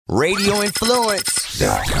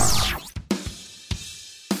RadioInfluence.com.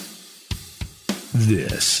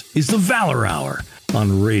 This is the Valor Hour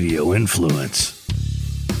on Radio Influence.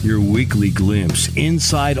 Your weekly glimpse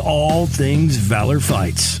inside all things Valor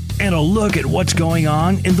fights and a look at what's going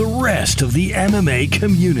on in the rest of the MMA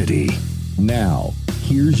community. Now,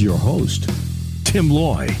 here's your host, Tim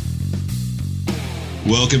Loy.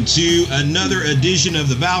 Welcome to another edition of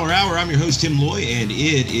the Valor Hour. I'm your host, Tim Loy, and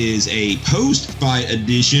it is a post-fight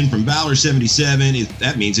edition from Valor 77.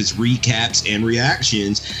 That means it's recaps and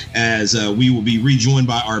reactions, as we will be rejoined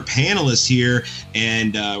by our panelists here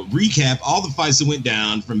and recap all the fights that went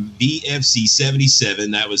down from VFC 77.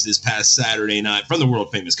 That was this past Saturday night from the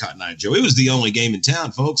world-famous Cotton Eye Joe. It was the only game in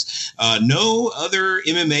town, folks. No other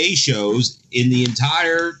MMA shows in the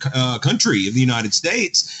entire country of the United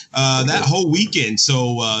States that whole weekend. So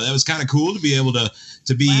that was kind of cool to be able to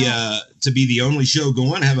be the only show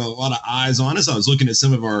going, have a lot of eyes on us. I was looking at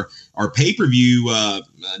some of our pay-per-view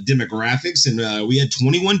demographics, and we had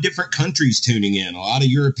 21 different countries tuning in. A lot of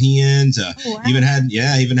Europeans, even had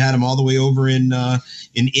them all the way over in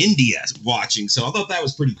India watching. So I thought that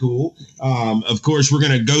was pretty cool. Of course, we're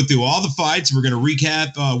going to go through all the fights. We're going to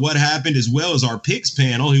recap what happened, as well as our picks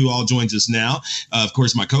panel, who all joins us now. Of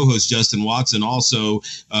course, my co-host Justin Watson also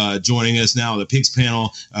joining us now on the picks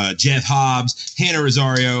panel. Jeff Hobbs, Hannah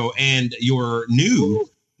Rosario, and your new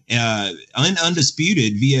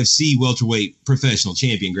undisputed VFC welterweight professional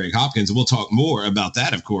champion, Greg Hopkins. And we'll talk more about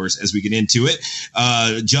that, of course, as we get into it.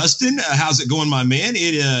 Justin, how's it going, my man?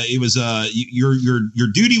 It was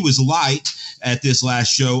your duty was light at this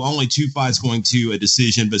last show. Only 2 fights going to a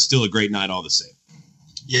decision, but still a great night all the same.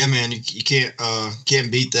 Yeah, man, you can't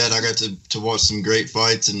beat that. I got to watch some great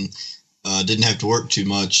fights and didn't have to work too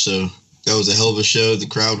much, so that was a hell of a show. The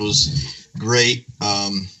crowd was great.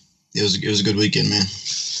 It was a good weekend, man.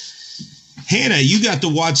 Hannah, you got to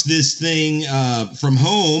watch this thing from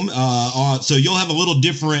home, so you'll have a little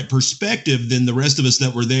different perspective than the rest of us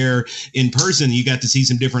that were there in person. You got to see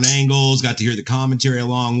some different angles, got to hear the commentary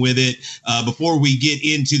along with it. Before we get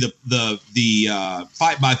into the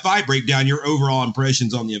fight-by-fight breakdown, your overall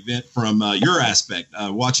impressions on the event from your aspect,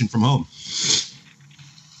 watching from home.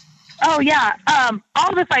 Oh, yeah.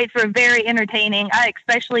 All the fights were very entertaining. I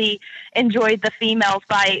especially enjoyed the female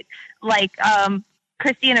fight. Like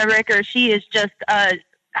Christina Ricker, she is just has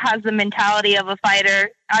the mentality of a fighter.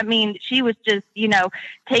 I mean, she was just,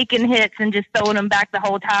 taking hits and just throwing them back the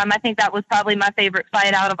whole time. I think that was probably my favorite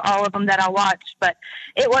fight out of all of them that I watched. But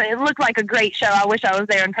it looked like a great show. I wish I was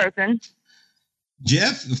there in person.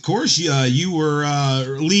 Jeff, of course, you were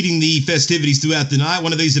leading the festivities throughout the night.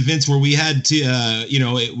 One of these events where we had to,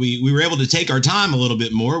 we were able to take our time a little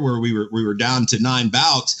bit more, where we were down to 9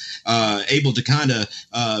 bouts, able to kind of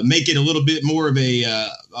make it a little bit more of a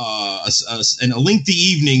lengthy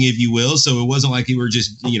evening, if you will. So it wasn't like you were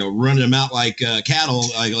just, running them out like cattle,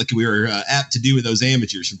 like we were apt to do with those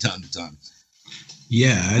amateurs from time to time.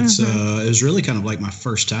 Yeah, it was really kind of like my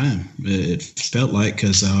first time. It felt like,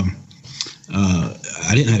 because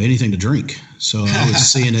I didn't have anything to drink, so I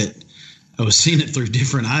was seeing it through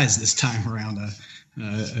different eyes this time around. I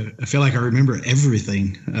feel like I remember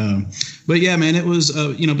everything. But yeah, man, it was,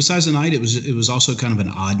 besides the night, it was also kind of an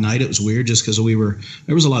odd night. It was weird just because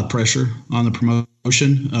there was a lot of pressure on the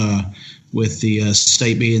promotion, with the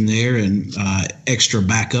state being there and extra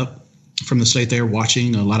backup from the state there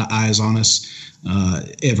watching, a lot of eyes on us.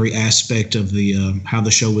 Every aspect of the how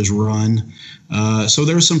the show was run, so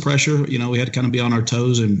there was some pressure. We had to kind of be on our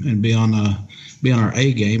toes and be on our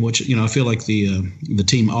A game, which I feel like the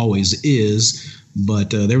team always is. But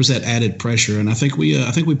there was that added pressure, and I think we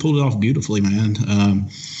pulled it off beautifully, man.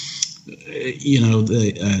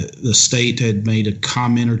 The state had made a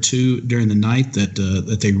comment or two during the night that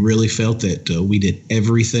they really felt that we did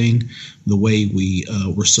everything the way we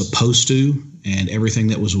were supposed to, and everything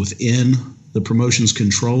that was within the promotion's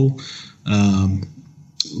control.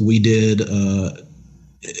 We did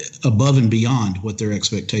above and beyond what their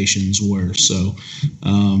expectations were. So,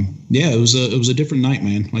 it was a different night,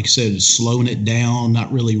 man. Like I said, slowing it down,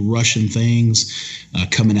 not really rushing things,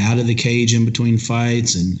 coming out of the cage in between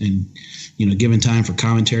fights, and giving time for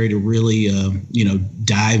commentary to really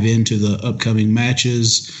dive into the upcoming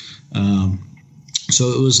matches. So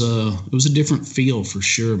it was a different feel for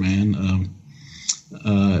sure, man.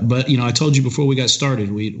 But I told you before we got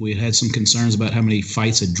started, we had some concerns about how many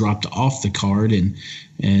fights had dropped off the card, and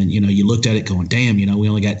you looked at it going, damn, we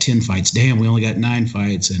only got 10 fights. Damn, we only got 9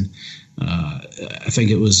 fights, and I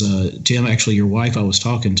think it was Tim, actually your wife I was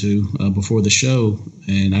talking to before the show,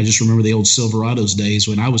 and I just remember the old Silverados days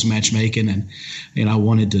when I was matchmaking and I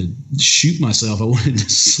wanted to shoot myself. I wanted to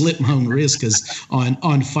slit my own wrist because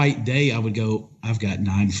on fight day I would go, I've got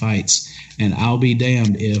 9 fights, and I'll be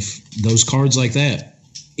damned if those cards like that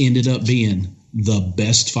ended up being the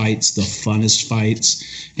best fights, the funnest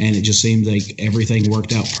fights, and it just seemed like everything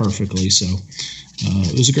worked out perfectly. So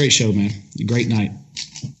it was a great show, man. A great night.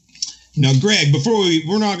 Now, Greg,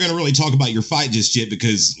 we're not going to really talk about your fight just yet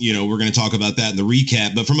because, we're going to talk about that in the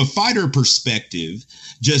recap. But from a fighter perspective,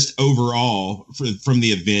 just overall from the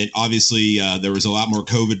event, obviously there was a lot more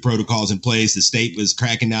COVID protocols in place. The state was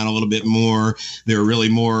cracking down a little bit more. They were really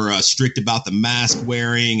more strict about the mask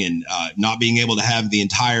wearing and not being able to have the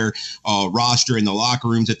entire roster in the locker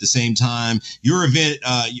rooms at the same time. Your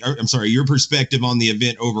perspective on the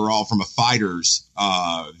event overall from a fighter's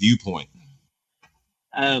viewpoint.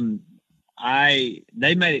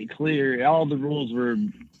 They made it clear. All the rules were,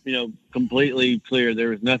 completely clear. There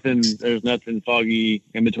was nothing foggy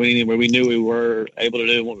in between anywhere. We knew we were able to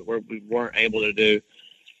do what we weren't able to do.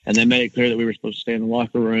 And they made it clear that we were supposed to stay in the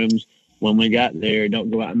locker rooms when we got there. Don't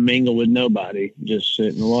go out and mingle with nobody. Just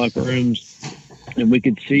sit in the locker rooms. And we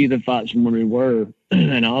could see the fights from where we were.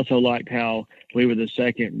 And I also liked how we were the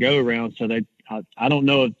second go around. So I don't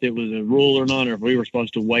know if it was a rule or not, or if we were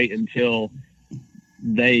supposed to wait until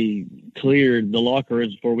they cleared the locker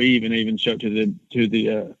rooms before we even showed to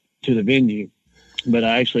the venue. But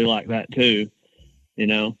I actually like that too,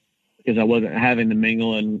 because I wasn't having to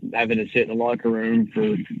mingle and having to sit in the locker room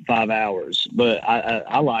for 5 hours. But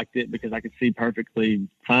I liked it because I could see perfectly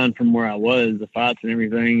fine from where I was, the fights and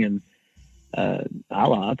everything, and I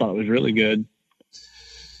thought it was really good.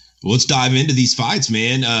 Well, let's dive into these fights,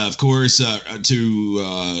 man. Of course,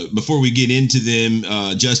 before we get into them,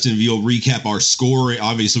 Justin, if you'll recap our scoring.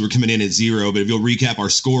 Obviously, we're coming in at 0, but if you'll recap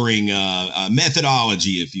our scoring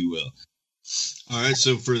methodology, if you will. All right.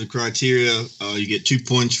 So for the criteria, you get 2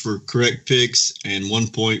 points for correct picks and 1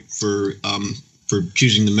 point for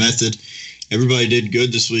choosing the method. Everybody did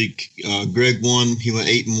good this week. Greg won. He went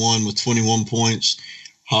 8-1 with 21 points.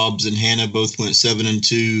 Hobbs and Hannah both went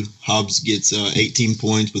 7-2. Hobbs gets 18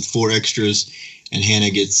 points with 4 extras, and Hannah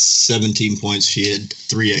gets 17 points. She had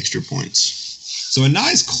 3 extra points. So a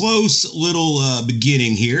nice close little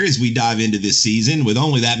beginning here as we dive into this season. With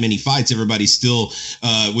only that many fights, everybody's still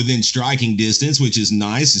within striking distance, which is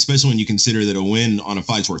nice, especially when you consider that a win on a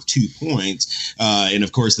fight's worth 2 points. And,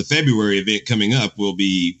 of course, the February event coming up will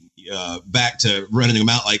be back to running them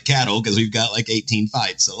out like cattle because we've got like 18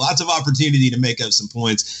 fights. So lots of opportunity to make up some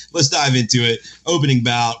points. Let's dive into it. Opening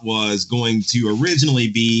bout was going to originally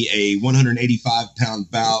be a 185-pound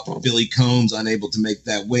bout. Billy Combs unable to make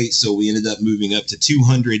that weight, so we ended up moving up to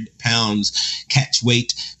 200 pounds catch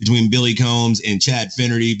weight between Billy Combs and Chad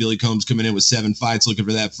Finnerty. Billy Combs coming in with 7 fights, looking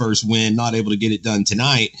for that first win. Not able to get it done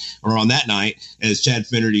tonight or on that night as Chad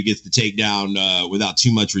Finnerty gets the takedown without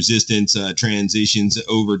too much resistance, transitions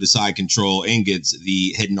over to side control and gets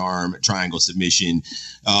the head and arm triangle submission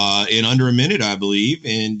in under a minute, I believe.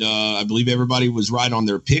 And I believe everybody was right on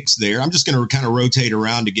their picks there. I'm just going to kind of rotate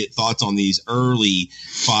around to get thoughts on these early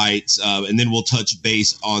fights, and then we'll touch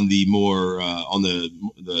base on the more on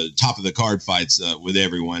the top of the card fights with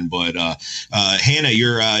everyone. But Hannah,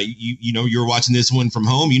 you're watching this one from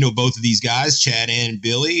home. You know both of these guys, Chad and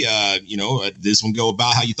Billy. This one go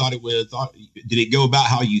about how you thought it would. Did it go about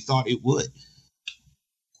how you thought it would?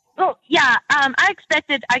 Well, yeah, I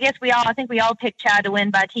expected, I think we all picked Chad to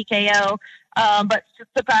win by TKO. But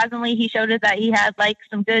surprisingly, he showed us that he had like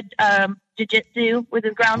some good jiu-jitsu with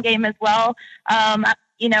his ground game as well.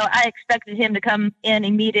 I expected him to come in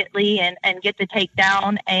immediately and get the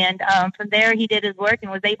takedown. And from there, he did his work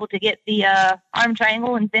and was able to get the arm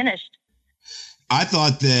triangle and finished. I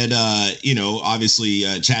thought that, obviously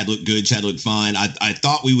Chad looked good. Chad looked fine. I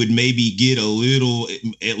thought we would maybe get a little,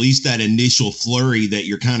 at least that initial flurry that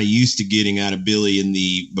you're kind of used to getting out of Billy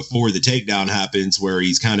before the takedown happens, where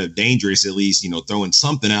he's kind of dangerous, at least, throwing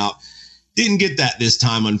something out. Didn't get that this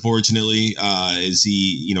time, unfortunately, as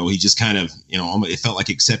he just kind of, it felt like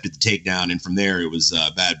accepted the takedown. And from there, it was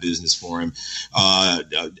bad business for him.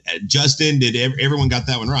 Justin, did everyone got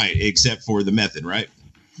that one right, except for the method, right?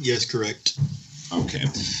 Yes, correct. Okay.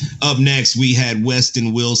 Up next, we had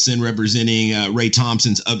Weston Wilson representing Ray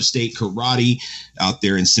Thompson's Upstate Karate out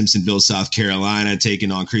there in Simpsonville, South Carolina,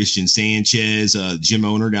 taking on Christian Sanchez, gym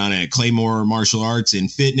owner down at Claymore Martial Arts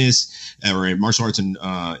and Fitness, or Martial Arts and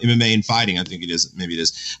MMA and Fighting, I think it is. Maybe it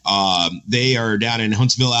is. They are down in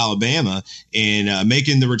Huntsville, Alabama, and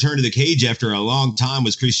making the return to the cage after a long time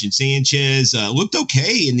was Christian Sanchez. Looked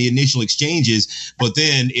okay in the initial exchanges, but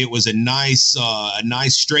then it was a nice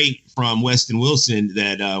straight from Weston Wilson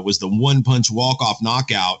that was the one-punch walk-off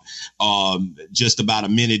knockout just about a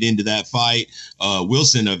minute into that fight.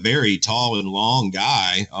 Wilson, a very tall and long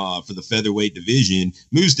guy for the featherweight division,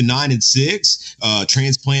 moves to 9-6.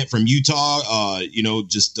 Transplant from Utah,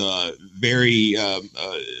 just very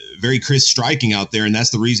crisp striking out there, and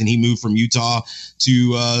that's the reason he moved from Utah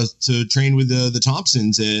to train with the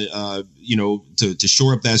Thompsons, to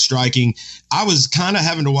shore up that striking. I was kind of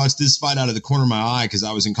having to watch this fight out of the corner of my eye because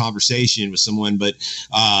I was in conversation with someone, but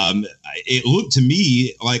it looked to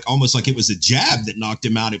me almost like it was a jab that knocked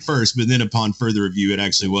him out at first, but then upon further review, it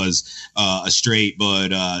actually was a straight.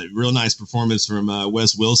 But real nice performance from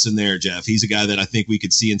Wes Wilson there, Jeff. He's a guy that I think we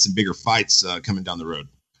could see in some bigger fights coming down the road.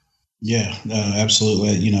 Yeah,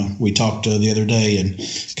 absolutely. We talked the other day and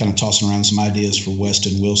kind of tossing around some ideas for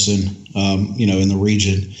Weston Wilson, in the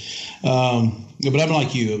region. But I'm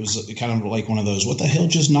like you. It was kind of like one of those, what the hell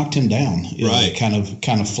just knocked him down? Right. Kind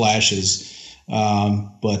of flashes.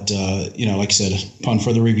 But like I said, upon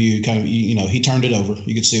further review, he turned it over.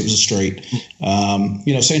 You could see it was a straight.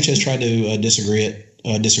 Sanchez tried to disagree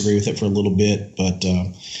with it for a little bit, but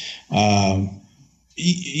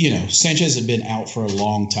Sanchez had been out for a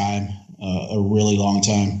long time, a really long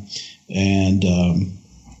time. And,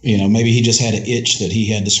 maybe he just had an itch that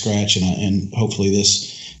he had to scratch, and hopefully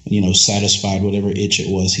this, satisfied whatever itch it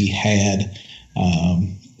was he had.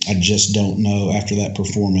 I just don't know after that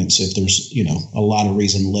performance if there's, a lot of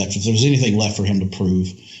reason left, if there's anything left for him to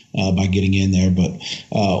prove by getting in there. But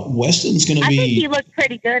Weston's going to be. I think he looked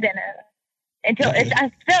pretty good in it.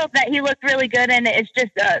 I felt that he looked really good in it. It's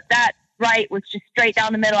just that right was just straight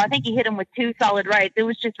down the middle. I think he hit him with 2 solid rights. It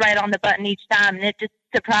was just right on the button each time, and it just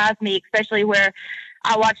surprised me, especially where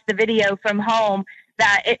I watched the video from home,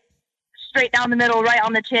 that it straight down the middle, right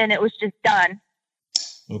on the chin. It was just done.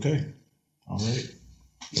 Okay. All right.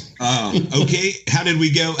 Okay. How did we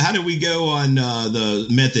go on the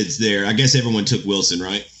methods there? I guess everyone took Wilson,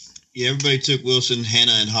 right? Yeah, everybody took Wilson.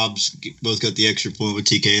 Hannah and Hobbs both got the extra point with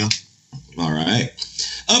TKO. All right.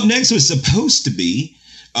 Up next was supposed to be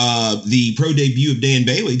the pro debut of Dan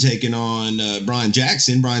Bailey taking on Brian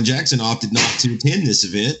Jackson. Brian Jackson opted not to attend this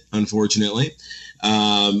event, unfortunately.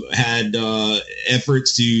 Had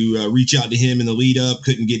efforts to reach out to him in the lead up,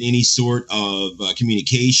 couldn't get any sort of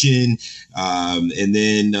communication. And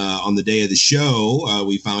then on the day of the show,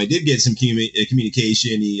 we finally did get some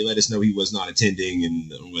communication. He let us know he was not attending,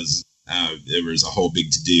 and there was a whole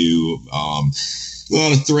big to-do. A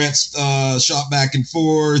lot of threats shot back and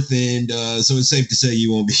forth, and so it's safe to say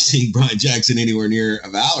you won't be seeing Brian Jackson anywhere near a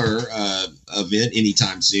Valor event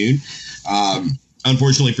anytime soon.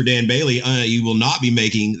 Unfortunately for Dan Bailey, he will not be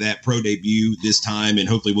making that pro debut this time, and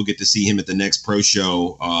hopefully we'll get to see him at the next pro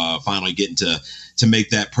show, finally getting to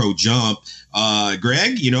make that pro jump.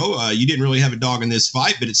 Greg, you didn't really have a dog in this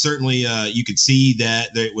fight, but it certainly you could see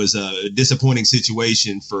that it was a disappointing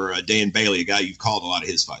situation for Dan Bailey, a guy you've called a lot of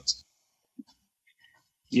his fights.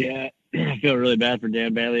 Yeah, I feel really bad for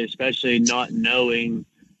Dan Bailey, especially not knowing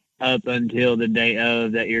up until the day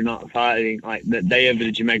of that you're not fighting, like the day of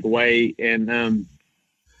that you make weight, and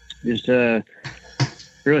just a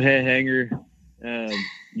real head hanger,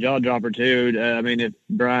 jaw dropper too. If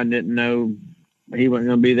Brian didn't know he wasn't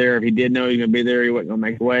going to be there, if he did know he was going to be there, he wasn't going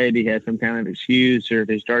to make weight. He had some kind of excuse, or if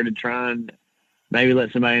he started trying, maybe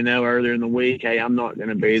let somebody know earlier in the week, hey, I'm not going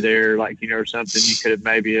to be there, or something. You could have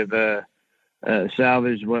maybe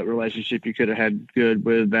salvaged what relationship you could have had good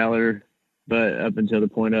with Valor. But up until the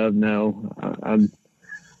point of no,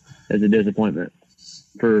 it's a disappointment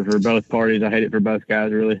for both parties. I hate it for both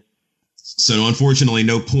guys, really. So unfortunately,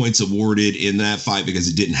 no points awarded in that fight because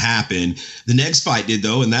it didn't happen. The next fight did,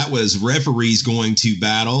 though, and that was referees going to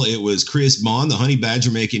battle. It was Chris Bond, the Honey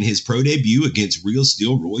Badger, making his pro debut against Real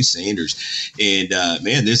Steel Roy Sanders. And,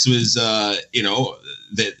 man, this was,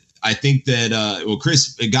 that I think that,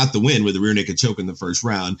 Chris got the win with a rear naked choke in the first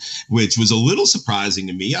round, which was a little surprising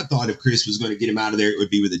to me. I thought if Chris was going to get him out of there, it would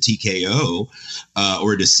be with a TKO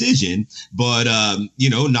or a decision. But,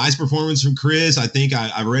 nice performance from Chris. I think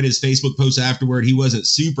I read his Facebook post afterward. He wasn't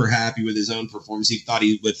super happy with his own performance. He thought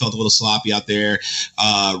he felt a little sloppy out there.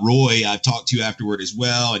 Roy, I've talked to afterward as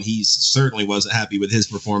well, and he certainly wasn't happy with his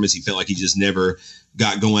performance. He felt like he just never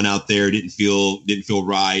got going out there, didn't feel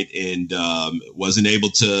right, and wasn't able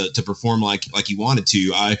to perform like he wanted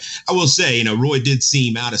to. I will say, Roy did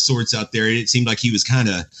seem out of sorts out there. It seemed like he was kind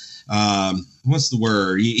of what's the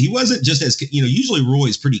word? He wasn't just as usually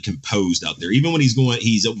Roy's pretty composed out there, even when he's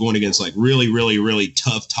going against like really, really, really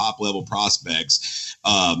tough top level prospects,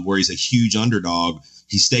 where he's a huge underdog.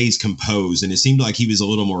 He stays composed, and it seemed like he was a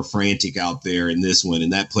little more frantic out there in this one,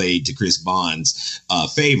 and that played to Chris Bond's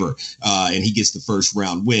favor, and he gets the first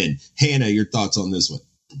round win. Hannah, your thoughts on this one?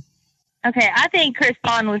 Okay, I think Chris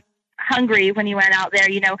Bond was hungry when he went out there.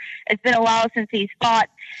 It's been a while since he's fought,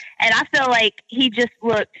 and I feel like he just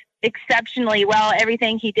looked exceptionally well.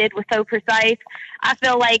 Everything he did was so precise. I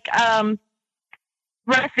feel like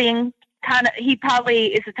roughing, he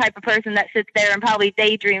probably is the type of person that sits there and probably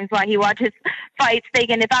daydreams while he watches fights,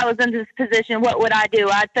 thinking, if I was in this position, what would I do?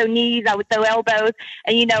 I'd throw knees, I would throw elbows,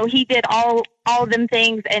 and he did all of them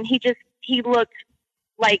things, and he looked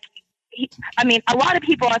like a lot of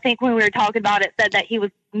people, I think, when we were talking about it, said that he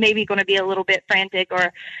was maybe going to be a little bit frantic,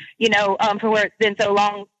 or for where it's been so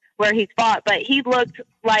long where he's fought, but he looked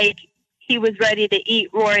like he was ready to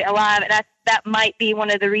eat Rory alive, and that might be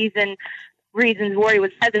one of the reasons Rory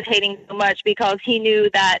was hesitating so much, because he knew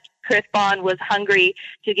that Chris Bond was hungry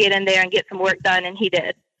to get in there and get some work done, and he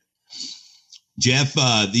did. Jeff,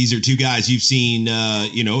 these are two guys you've seen,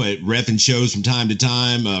 at ref and shows from time to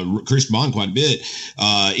time. Chris Bond quite a bit.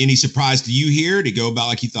 Any surprise to you here to go about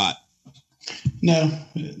like you thought?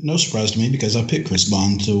 No surprise to me, because I picked Chris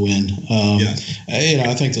Bond to win.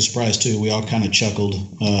 I think the surprise too, we all kind of chuckled.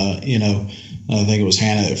 I think it was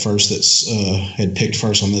Hannah at first that had picked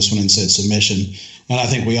first on this one and said submission. And I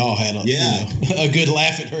think we all had a good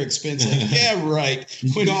laugh at her expense. Yeah, right.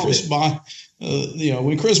 When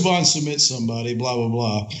Chris Bond submits somebody, blah, blah,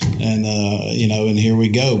 blah. And, and here we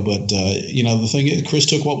go. But, the thing is, Chris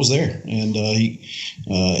took what was there, and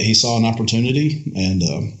he saw an opportunity, and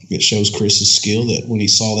it shows Chris's skill that when he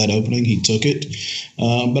saw that opening, he took it.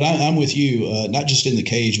 But I'm with you, not just in the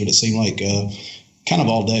cage, but it seemed like kind of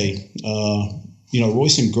all day. Roy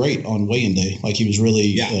seemed great on weigh-in day, like he was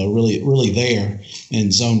really there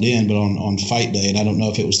and zoned in. But on fight day, and I don't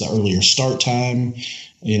know if it was the earlier start time,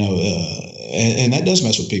 and that does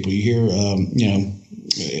mess with people. You hear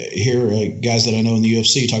guys that I know in the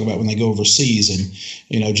UFC talk about when they go overseas, and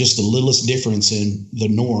just the littlest difference in the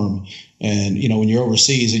norm. And when you're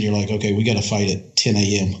overseas and you're like, okay, we got to fight at 10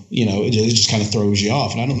 a.m. It just kind of throws you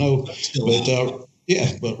off. And I don't know, but.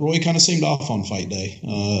 But Roy kind of seemed off on fight day,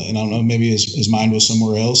 and I don't know, maybe his mind was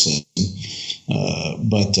somewhere else.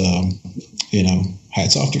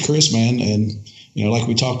 Hats off to Chris, man. And like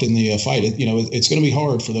we talked in the fight, it's going to be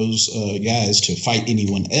hard for those guys to fight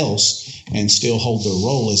anyone else and still hold their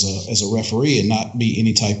role as a referee and not be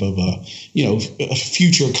any type of a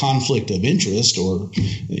future conflict of interest, or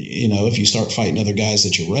if you start fighting other guys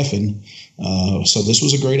that you're reffing. So this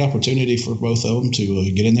was a great opportunity for both of them to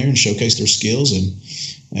get in there and showcase their skills and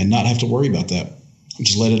not have to worry about that.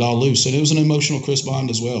 Just let it all loose. And it was an emotional Chris Bond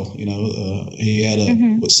as well. He had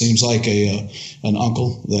what seems like an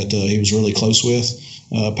uncle that he was really close with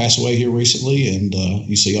pass away here recently, and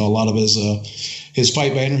you see a lot of his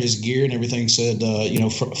fight banner, his gear, and everything said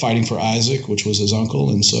fighting for Isaac, which was his uncle,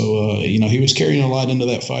 and so he was carrying a lot into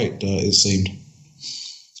that fight. It seemed.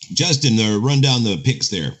 Justin, run down the picks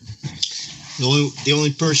there. The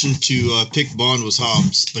only person to pick Bond was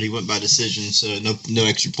Hobbs, but he went by decision, so no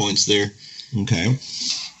extra points there. Okay.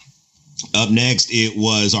 Up next, it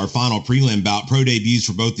was our final prelim bout. Pro debuts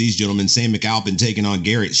for both these gentlemen. Sam McAlpin taking on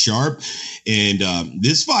Garrett Sharp. And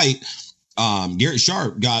this fight, Garrett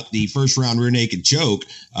Sharp got the first round rear naked choke.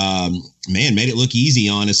 Made it look easy,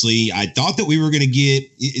 honestly. I thought that we were going to get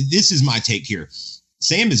 – this is my take here.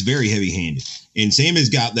 Sam is very heavy-handed, and Sam has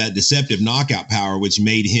got that deceptive knockout power, which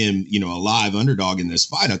made him, a live underdog in this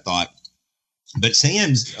fight, I thought. But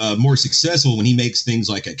Sam's more successful when he makes things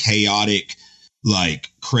like a chaotic, like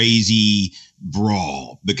crazy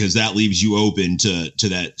brawl, because that leaves you open to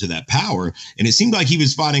that power. And it seemed like he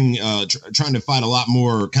was fighting, trying to fight a lot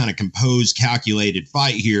more kind of composed, calculated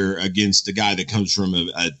fight here against a guy that comes from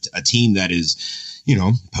a team that is,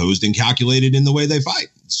 posed and calculated in the way they fight.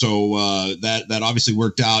 So that obviously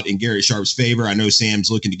worked out in Garrett Sharp's favor. I know Sam's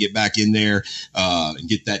looking to get back in there and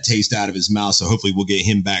get that taste out of his mouth. So hopefully we'll get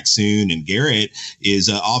him back soon. And Garrett is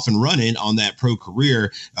off and running on that pro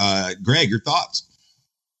career. Greg, your thoughts?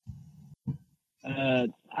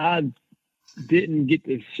 I didn't get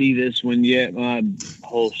to see this one yet. My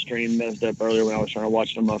whole stream messed up earlier when I was trying to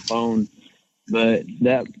watch it on my phone. But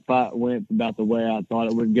that fight went about the way I thought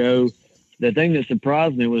it would go. The thing that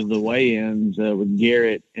surprised me was the weigh-ins with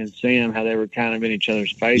Garrett and Sam, how they were kind of in each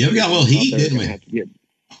other's faces. Yeah, we got a little heat, didn't we?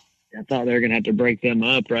 I thought they were going to have to break them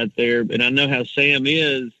up right there. And I know how Sam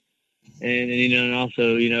is. And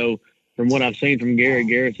also, from what I've seen from Garrett,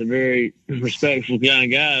 Garrett's a very respectful kind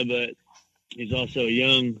of guy, but he's also a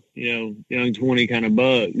young 20 kind of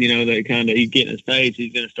buck, that kind of, he's getting his face.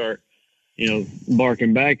 He's going to start,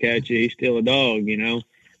 barking back at you. He's still a dog,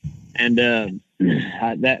 and that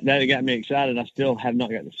got me excited. I still have not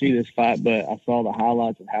got to see this fight, but I saw the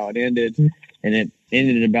highlights of how it ended, and it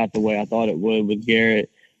ended about the way I thought it would, with Garrett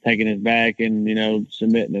taking his back and,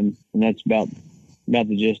 submitting him. And that's about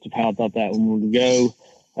the gist of how I thought that one would go.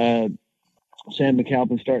 Sam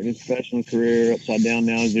McAlpin starting his professional career upside down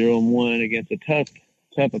now, 0-1 against a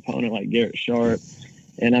tough opponent like Garrett Sharp.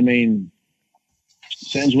 And I mean,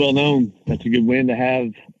 Sam's well known. That's a good win to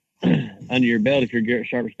have under your belt if you're Garrett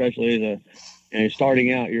Sharp, especially as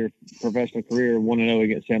starting out your professional career 1-0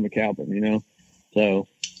 against Sam McAlpin, So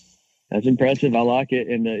that's impressive. I like it.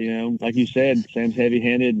 And, like you said, Sam's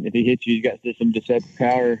heavy-handed. If he hits you, he's got some deceptive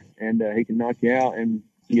power, and he can knock you out. And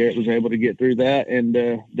Garrett was able to get through that and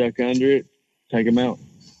duck under it, take him out.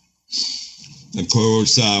 Of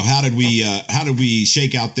course. How did we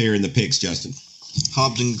shake out there in the picks, Justin?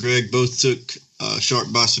 Hobbs and Greg both took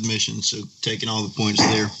Sharp by submission, so taking all the points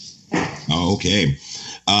there. Oh, okay.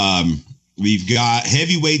 We've got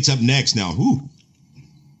heavyweights up next now.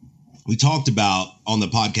 We talked about on the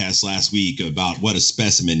podcast last week about what a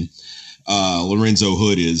specimen Lorenzo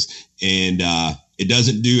Hood is, and it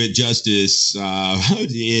doesn't do it justice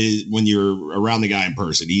when you're around the guy in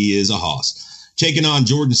person. He is a hoss. Taking on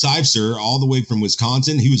Jordan Seifzer all the way from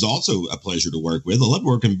Wisconsin. He was also a pleasure to work with. I love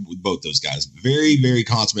working with both those guys. Very, very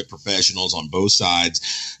consummate professionals on both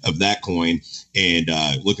sides of that coin, and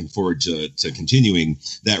looking forward to continuing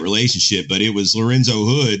that relationship. But it was Lorenzo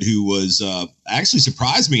Hood who was actually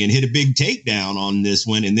surprised me and hit a big takedown on this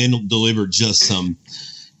one, and then delivered just some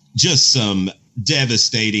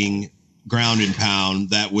devastating ground and pound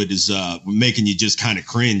that was making you just kind of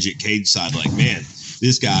cringe at cage side, like, man,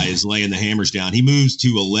 this guy is laying the hammers down. He moves to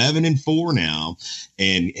 11-4 now,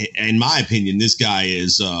 and in my opinion, this guy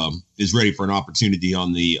is ready for an opportunity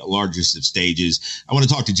on the largest of stages. I want to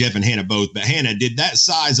talk to Jeff and Hannah both, but Hannah, did that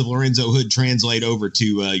size of Lorenzo Hood translate over to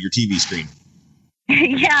your TV screen?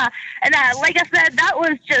 Yeah, and like I said, that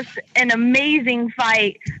was just an amazing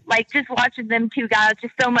fight. Like, just watching them two guys,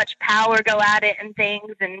 just so much power go at it and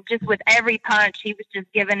things, and just with every punch, he was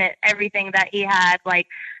just giving it everything that he had. Like,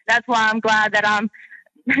 that's why I'm glad that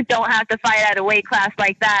don't have to fight at a weight class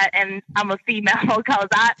like that, and I'm a female, because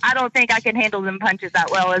I don't think I can handle them punches that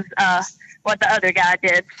well as what the other guy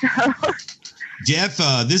did. So, Jeff,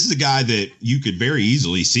 this is a guy that you could very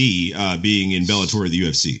easily see being in Bellator or the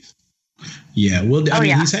UFC. Yeah, well, I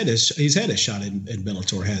mean, he's had a shot in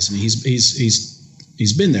Bellator, hasn't he?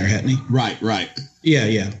 He's been there, hasn't he? Right.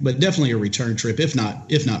 Yeah, but definitely a return trip, if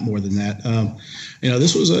not more than that.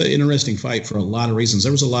 This was an interesting fight for a lot of reasons.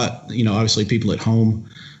 There was a lot, obviously people at home,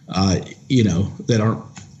 that aren't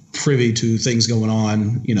privy to things going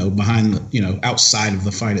on, behind, outside of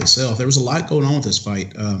the fight itself. There was a lot going on with this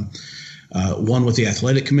fight. One with the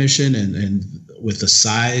athletic commission and with the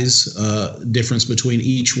size difference between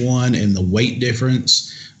each one and the weight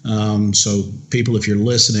difference. So people, if you're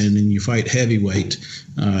listening and you fight heavyweight,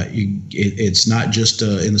 it's not just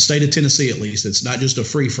in the state of Tennessee, at least, it's not just a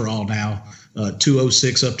free for all now,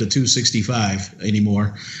 206 up to 265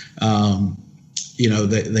 anymore.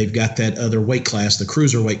 They've got that other weight class, the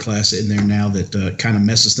cruiserweight class in there now that kind of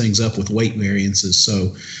messes things up with weight variances.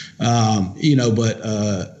 So,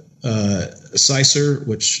 Seifzer,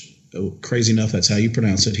 which, crazy enough, that's how you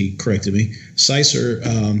pronounce it. He corrected me. Seifzer,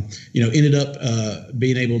 ended up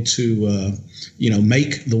being able to,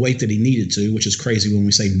 make the weight that he needed to, which is crazy when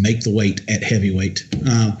we say make the weight at heavyweight.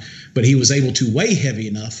 But he was able to weigh heavy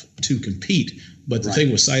enough to compete. But the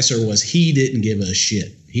thing with Seifzer was he didn't give a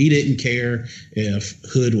shit. He didn't care if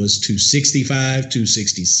Hood was 265,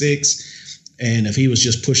 266, and if he was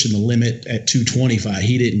just pushing the limit at 225,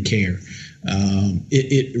 he didn't care.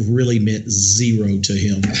 It really meant zero to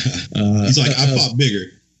him. He's like, I fought bigger.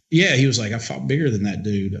 Yeah, he was like, I fought bigger than that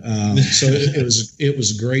dude. So it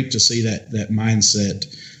was great to see that mindset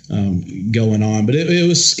going on. But it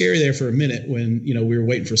was scary there for a minute when, we were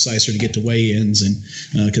waiting for Sicer to get to weigh-ins and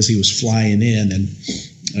because he was flying in, and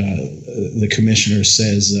the commissioner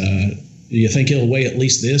says, do you think he'll weigh at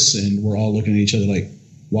least this? And we're all looking at each other like,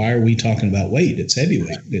 why are we talking about weight? It's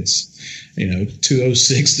heavyweight. It's,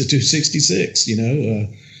 206 to 266,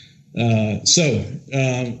 it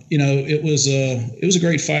was a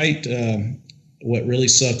great fight. What really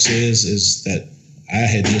sucks is that I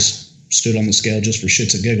had just stood on the scale just for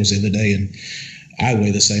shits and giggles the other day, and I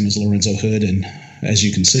weigh the same as Lorenzo Hood, and as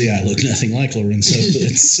you can see, I look nothing like Lorenzo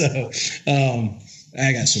Hood. So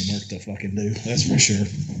I got some work to fucking do, that's for sure.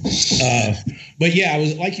 But yeah, I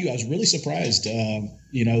was like you. I was really surprised,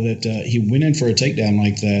 that he went in for a takedown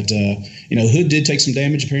like that. Hood did take some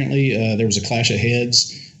damage. Apparently, there was a clash of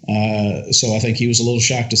heads. So I think he was a little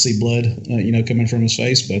shocked to see blood, coming from his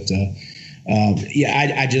face. But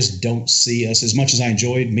I just don't see us, as much as I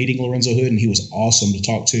enjoyed meeting Lorenzo Hood, and he was awesome to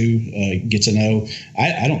talk to, get to know.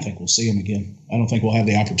 I don't think we'll see him again. I don't think we'll have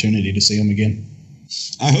the opportunity to see him again.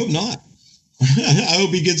 I hope not. I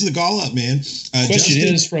hope he gets the call up, man. Question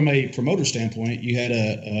is, from a promoter standpoint, you had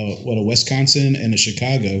a Wisconsin and a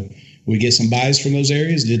Chicago. We get some buys from those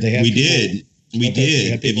areas. Did they have? We did.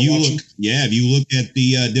 If you look at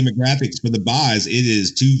the demographics for the buys, it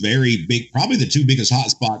is two very big, probably the two biggest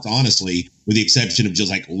hot spots, honestly, with the exception of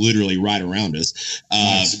just like literally right around us.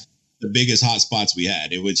 Nice. The biggest hot spots we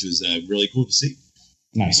had, which was really cool to see.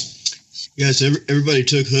 Nice. Yeah, so everybody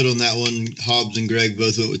took Hood on that one. Hobbs and Greg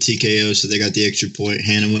both went with TKO, so they got the extra point.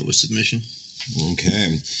 Hannah went with submission.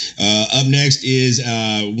 Okay. Up next is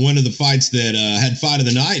one of the fights that had fight of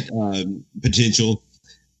the night potential.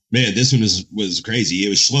 Man, this one was crazy. It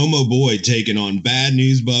was Shlomo Boyd taking on Bad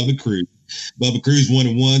News Bubba Cruz. Bubba Cruz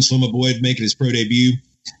 1-1. Shlomo Boyd making his pro debut.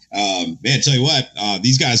 Man, tell you what,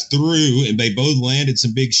 these guys threw and they both landed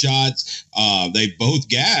some big shots. They both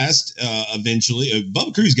gassed eventually.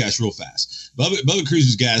 Bubba Cruz gassed real fast. Bubba Cruz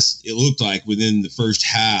was gassed, it looked like, within the first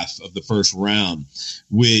half of the first round,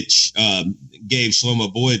 which gave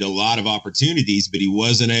Shlomo Boyd a lot of opportunities, but he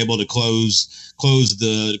wasn't able to close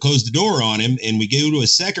the door on him. And we go to a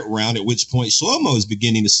second round, at which point Shlomo is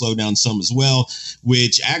beginning to slow down some as well,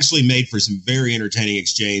 which actually made for some very entertaining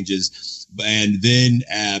exchanges. And then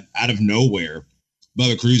out of nowhere,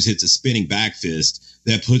 Bubba Cruz hits a spinning back fist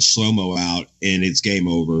that puts Shlomo out, and it's game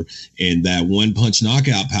over. And that one punch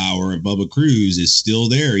knockout power of Bubba Cruz is still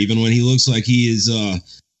there, even when he looks like he is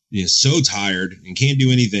so tired and can't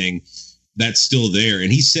do anything. That's still there. And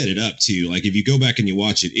he set it up too. Like, if you go back and you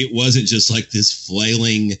watch it, it wasn't just like this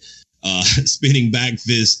flailing spinning back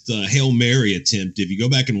fist Hail Mary attempt. If you go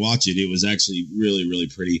back and watch it, it was actually really, really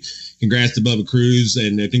pretty. Congrats to Bubba Cruz,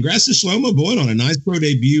 and congrats to Shlomo Boyd on a nice pro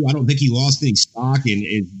debut. I don't think he lost any stock,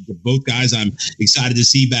 and both guys I'm excited to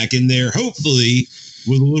see back in there, hopefully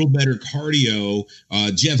with a little better cardio.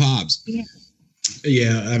 Jeff Hobbs.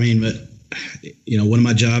 Yeah, I mean, but one of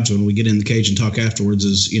my jobs when we get in the cage and talk afterwards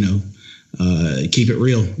is, keep it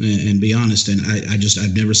real and be honest. And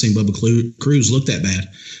I've never seen Bubba Cruz look that bad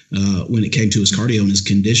when it came to his cardio and his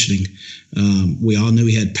conditioning. We all knew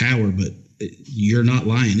he had power, but you're not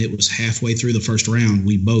lying. It was halfway through the first round.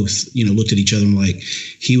 We both, looked at each other and like,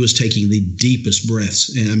 he was taking the deepest breaths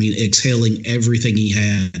and exhaling everything he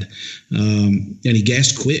had. And he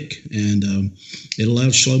gassed quick, and it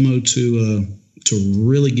allowed Shlomo to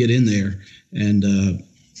really get in there. And,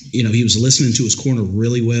 he was listening to his corner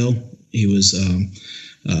really well. He was,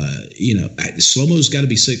 Shlomo's got to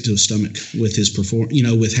be sick to his stomach with his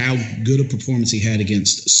with how good a performance he had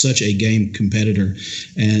against such a game competitor,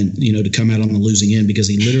 and, to come out on the losing end because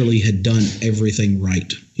he literally had done everything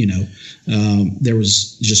right. There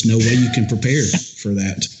was just no way you can prepare for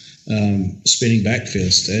that spinning back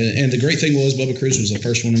fist. And the great thing was Bubba Cruz was the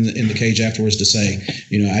first one in the cage afterwards to say,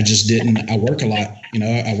 I work a lot,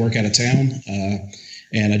 I work out of town.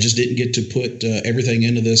 And I just didn't get to put everything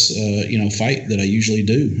into this, fight that I usually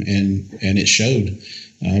do, and it showed.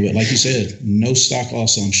 But like you said, no stock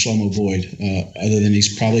loss on Shlomo Boyd, other than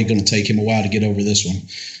he's probably going to take him a while to get over this one.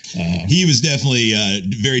 He was definitely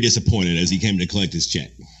very disappointed as he came to collect his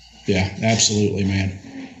check. Yeah, absolutely, man.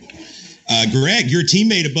 Greg, your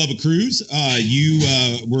teammate of Bubba Cruz, you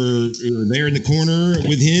were there in the corner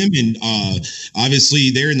with him, and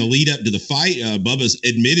obviously there in the lead up to the fight. Bubba's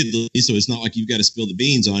admittedly, so it's not like you've got to spill the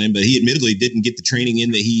beans on him, but he admittedly didn't get the training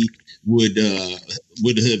in that he would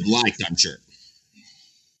have liked, I'm sure.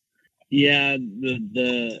 Yeah,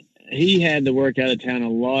 he had to work out of town a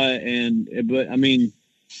lot, but I mean,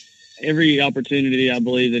 every opportunity I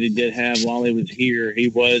believe that he did have while he was here, he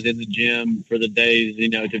was in the gym for the days.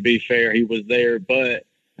 To be fair, he was there, but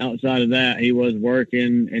outside of that, he was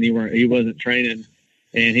working and he wasn't training.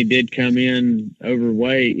 And he did come in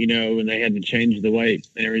overweight, and they had to change the weight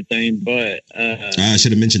and everything. But I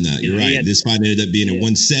should have mentioned that. You're right. This fight ended up being a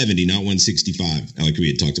 170, not 165, like we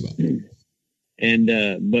had talked about. And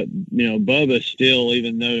but Bubba still,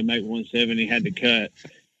 even though to make 170, had to cut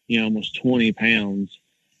almost 20 pounds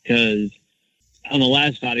because on the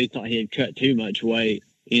last fight he thought he had cut too much weight,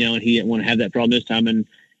 and he didn't want to have that problem this time. And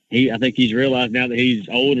I think he's realized now that he's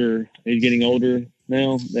older, he's getting older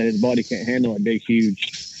now, that his body can't handle a big,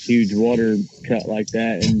 huge water cut like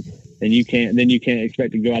that, and you can't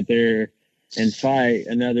expect to go out there and fight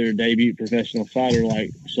another debut professional fighter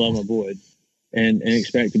like Shlomo Boyd and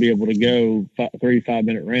expect to be able to go 3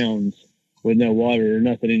 5-minute rounds with no water or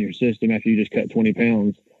nothing in your system after you just cut 20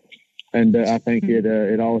 pounds. And I think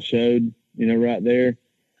it all showed, right there.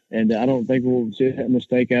 And I don't think we'll see that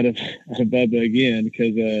mistake out of Bubba again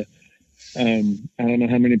because I don't know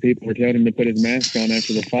how many people were telling him to put his mask on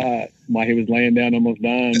after the fight while he was laying down almost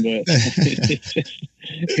dying, but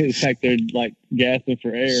it's like they're like gasping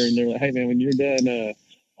for air, and they're like, "Hey man, when you're done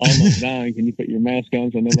almost dying, can you put your mask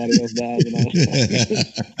on so nobody else dies?" And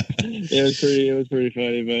it was pretty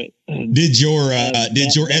funny. But did your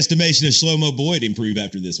estimation of Shlomo Boyd improve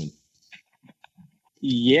after this one?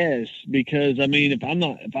 Yes, because if I'm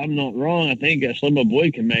not wrong, I think Shlomo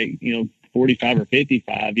Boyd can make 45 or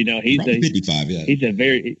 55. He's probably 55. Yeah, he's a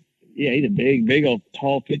big old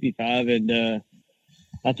tall 55, and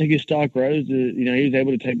I think his stock rose. He was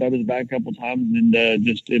able to take Bubba's back a couple times, and I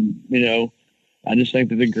just think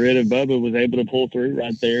that the grit of Bubba was able to pull through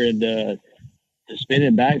right there, and the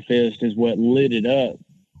spinning back fist is what lit it up.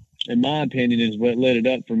 In my opinion, is what lit it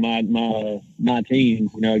up for my team.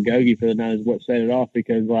 Gogi for the night is what set it off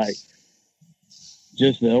because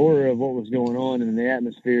just the aura of what was going on and the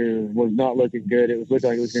atmosphere was not looking good. It was looking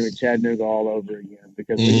like it was going to be Chattanooga all over again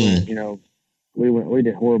because we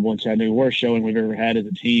did horrible in Chattanooga. Worst showing we've ever had as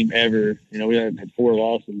a team ever. We had 4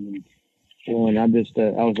 losses and I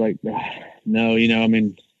was like, no, we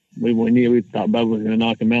thought Bubba was going to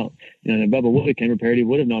knock him out. And if Bubba would have came prepared, he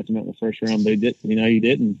would have knocked him out in the first round, but he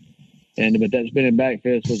didn't. But that spinning back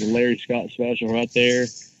fist was a Larry Scott special right there.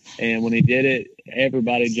 And when he did it,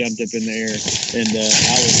 everybody jumped up in the air, and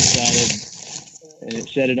I was excited, and it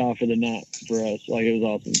set it off for the night for us. Like, it was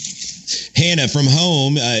awesome. Hannah, from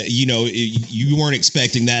home, you weren't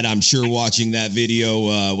expecting that. I'm sure watching that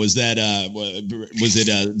video, was it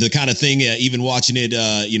the kind of thing, even watching it,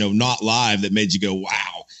 not live, that made you go,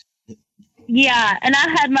 wow? Yeah, and I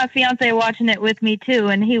had my fiance watching it with me too,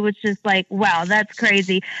 and he was just like, wow, that's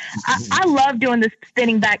crazy. I love doing this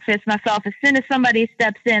spinning back fist myself. As soon as somebody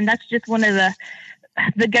steps in, that's just one of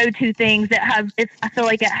the go-to things that I feel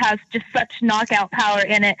like it has just such knockout power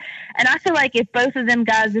in it. And I feel like if both of them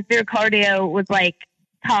guys, if their cardio was like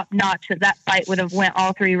top notch, that fight would have went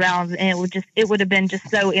all 3 rounds, and it would have been just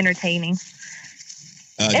so entertaining.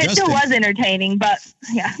 It still was entertaining, but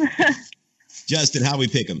yeah. Justin, how we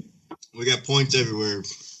pick them? We got points everywhere.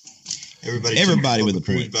 Everybody with a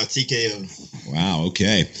point by TKO. Wow.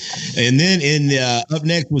 Okay. And then up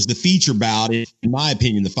next was the feature bout. In my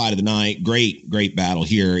opinion, the fight of the night. Great battle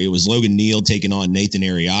here. It was Logan Neal taking on Nathan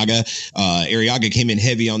Arriaga. Arriaga came in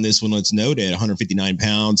heavy on this one. Let's note at 159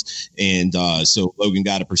 pounds. And so Logan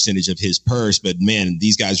got a percentage of his purse, but man,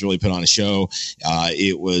 these guys really put on a show.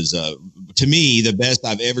 It was, to me, the best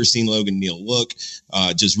I've ever seen Logan Neal look.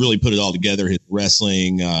 Just really put it all together. His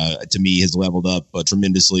wrestling, to me, has leveled up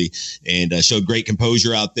tremendously. And showed great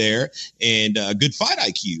composure out there and good fight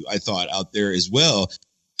IQ, I thought, out there as well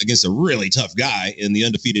against a really tough guy in the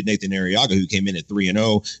undefeated Nathan Arriaga, who came in at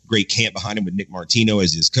 3-0. Great camp behind him with Nick Martino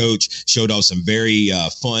as his coach. Showed off some very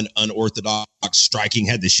fun, unorthodox striking,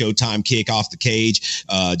 had the Showtime kick off the cage.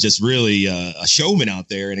 Just really a showman out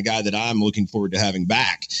there and a guy that I'm looking forward to having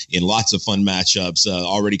back in lots of fun matchups.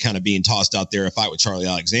 Already kind of being tossed out there, a fight with Charlie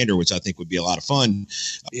Alexander, which I think would be a lot of fun.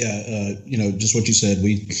 Yeah, just what you said.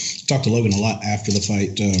 We talked to Logan a lot after the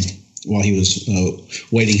fight. While he was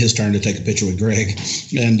waiting his turn to take a picture with Greg.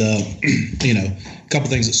 And, a couple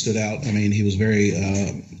things that stood out. I mean, he was very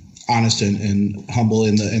honest and humble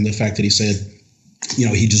in the fact that he said,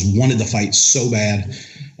 he just wanted the fight so bad.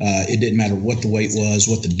 It didn't matter what the weight was,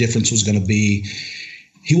 what the difference was going to be.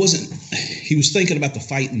 He was thinking about the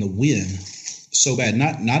fight and the win so bad,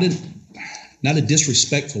 not a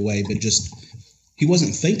disrespectful way, but just, he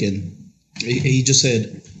wasn't thinking. He just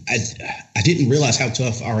said, I didn't realize how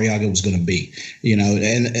tough Arriaga was going to be, and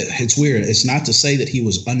it's weird. It's not to say that he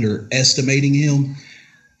was underestimating him,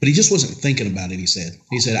 but he just wasn't thinking about it. He said,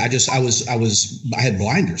 I had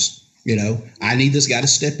blinders. You know, I need this guy to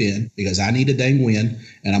step in because I need a dang win,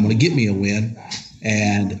 and I'm going to get me a win.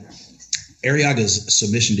 And Arriaga's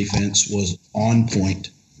submission defense was on point.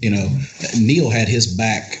 You know, Neal had his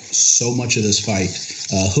back so much of this fight.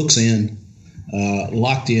 Hooks in,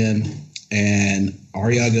 locked in, and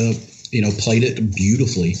Arriaga, you know, played it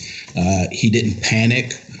beautifully. He didn't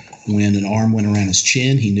panic when an arm went around his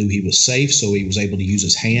chin. He knew he was safe, so he was able to use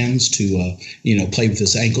his hands to, you know, play with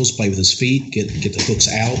his ankles, play with his feet, get the hooks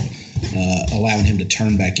out, allowing him to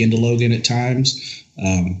turn back into Logan at times.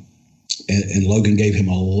 And Logan gave him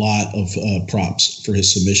a lot of props for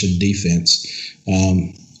his submission defense.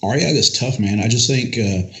 Arriaga's tough, man. I just think,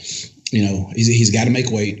 you know, he's got to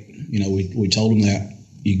make weight. You know, we told him that.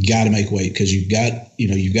 You got to make weight because you've got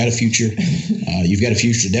a future. You've got a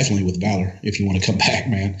future definitely with Valor if you want to come back,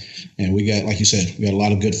 man. And we got, like you said, we got a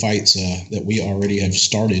lot of good fights that we already have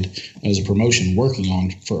started as a promotion working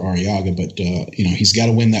on for Arriaga. But, you know, he's got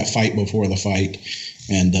to win that fight before the fight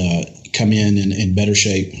and come in better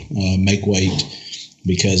shape, make weight,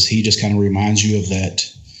 because he just kind of reminds you of that.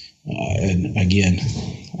 And again,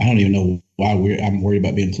 I don't even know why I'm worried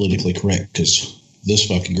about being politically correct because this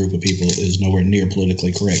fucking group of people is nowhere near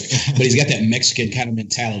politically correct. But he's got that Mexican kind of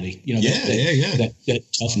mentality, you know, that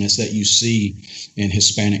toughness that you see in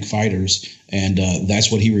Hispanic fighters. And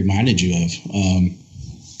that's what he reminded you of.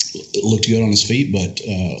 It looked good on his feet, but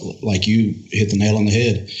like you hit the nail on the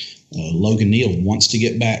head. Logan Neal wants to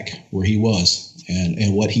get back where he was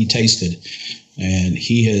and what he tasted. And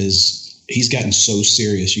he's gotten so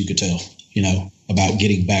serious, you could tell, you know, about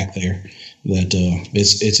getting back there. That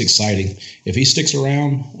it's exciting. If he sticks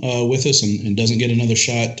around with us and doesn't get another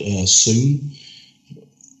shot soon,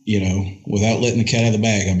 you know, without letting the cat out of the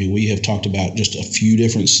bag. I mean, we have talked about just a few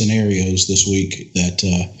different scenarios this week that,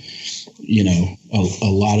 you know, a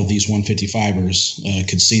lot of these 155ers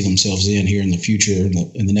could see themselves in here in the future,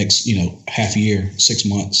 in the next, you know, half year, 6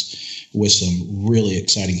 months, with some really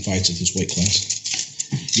exciting fights at this weight class.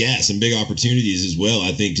 Yeah, some big opportunities as well,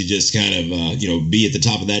 I think, to just kind of, you know, be at the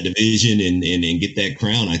top of that division and get that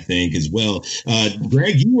crown, I think, as well.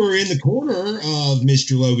 Greg, you were in the corner of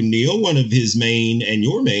Mr. Logan Neal, one of his main and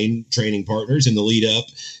your main training partners in the lead up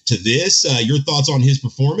to this. Your thoughts on his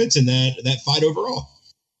performance and that fight overall?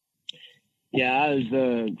 Yeah, I was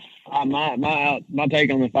my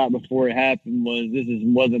take on the fight before it happened was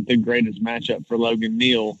wasn't the greatest matchup for Logan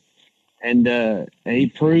Neal. And he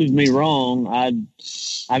proved me wrong.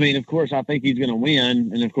 I mean, of course, I think he's going to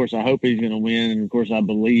win, and of course, I hope he's going to win, and of course, I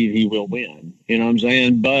believe he will win. You know what I'm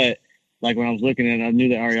saying? But like when I was looking at it, I knew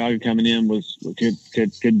that Arriaga coming in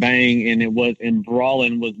could bang, and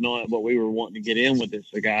brawling was not what we were wanting to get in with this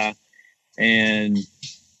guy. And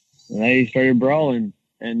they started brawling,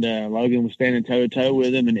 and Logan was standing toe to toe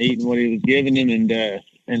with him and eating what he was giving him,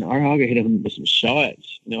 and Arriaga hit him with some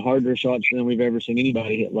shots, you know, harder shots than we've ever seen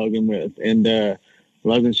anybody hit Logan with. And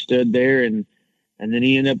Logan stood there, and then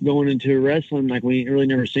he ended up going into wrestling like we really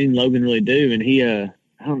never seen Logan really do. And he, I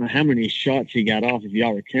don't know how many shots he got off if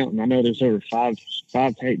y'all were counting. I know there's over five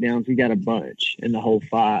takedowns. He got a bunch in the whole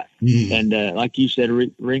fight. And like you said,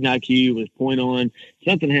 ring IQ was point on.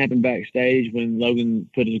 Something happened backstage when Logan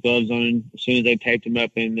put his gloves on him. As soon as they taped him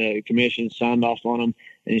up and the commission signed off on him,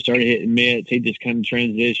 and he started hitting mitts, he just kind of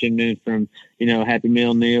transitioned in from, you know, Happy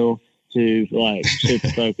Meal Neal to like super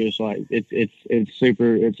focused. Like it's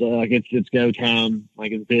super. It's like it's go time.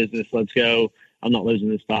 Like it's business. Let's go. I'm not losing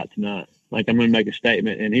this fight tonight. Like I'm going to make a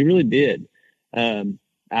statement, and he really did. There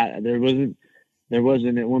wasn't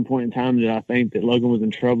at one point in time that I think that Logan was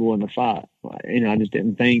in trouble in the fight. Like, you know, I just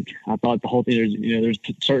didn't think. I thought the whole thing. There's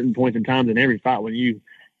certain points in time in every fight when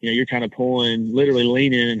you're kind of pulling, literally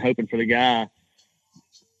leaning and hoping for the guy.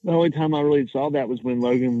 The only time I really saw that was when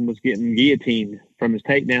Logan was getting guillotined from his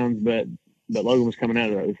takedowns, but Logan was coming out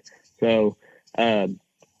of those. So,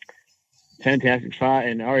 fantastic fight.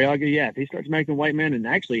 And Arriaga, yeah, if he starts making weight, man, and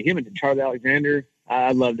actually him and Charlie Alexander,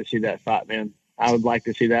 I'd love to see that fight, man. I would like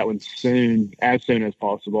to see that one as soon as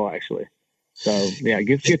possible, actually. So, yeah,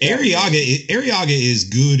 get Arriaga is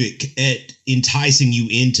good at enticing you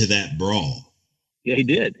into that brawl. Yeah, he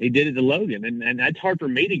did. He did it to Logan, and that's hard for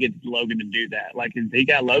me to get Logan to do that. Like, he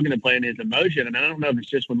got Logan to play in his emotion, and I don't know if it's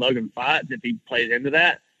just when Logan fights, if he plays into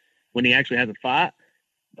that, when he actually has a fight,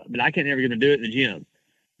 but I can't ever get him to do it in the gym.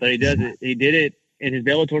 But he does it. He did it in his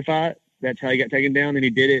Bellator fight. That's how he got taken down, and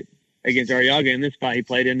he did it against Arriaga in this fight. He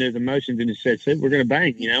played into his emotions and just said, we're going to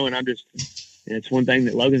bang, you know, and it's one thing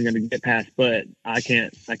that Logan's going to get past, but I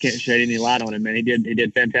can't shed any light on him, man. He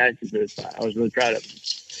did fantastic for this fight. I was really proud of him.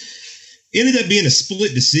 Ended up being a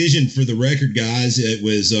split decision for the record, guys. It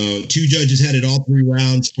was 2 judges had it all 3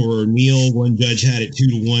 rounds for Neal. 1 judge had it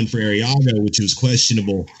 2-1 for Arriaga, which was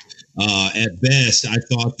questionable at best. I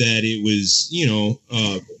thought that it was,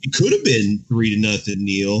 it could have been 3-0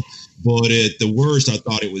 Neal, but at the worst, I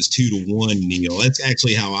thought it was 2-1 Neal. That's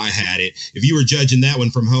actually how I had it. If you were judging that one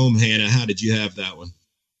from home, Hannah, how did you have that one?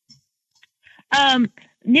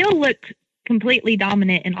 Neal looked completely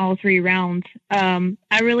dominant in all 3 rounds.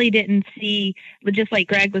 I really didn't see, just like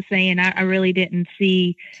Greg was saying, I really didn't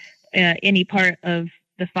see any part of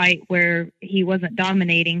the fight where he wasn't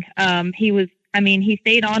dominating. He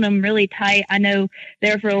stayed on him really tight. I know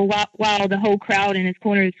there for a while the whole crowd in his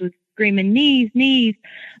corners was screaming knees,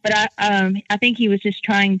 but I think he was just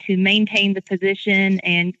trying to maintain the position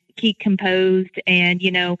and keep composed and,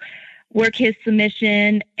 work his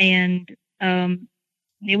submission. And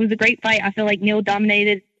it was a great fight. I feel like Neal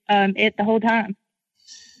dominated it the whole time.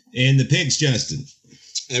 And the picks, Justin?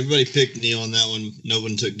 Everybody picked Neal on that one. No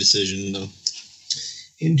one took decision, though.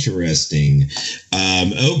 Interesting.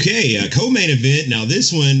 Okay, co-main event. Now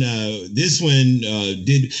this one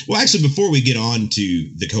did well. Actually, before we get on to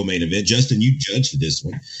the co-main event, Justin, you judged this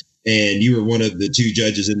one, and you were one of the 2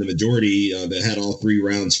 judges in the majority that had all 3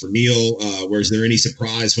 rounds for Neal. Was there any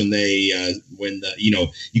surprise when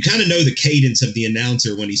you kind of know the cadence of the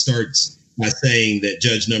announcer when he starts by saying that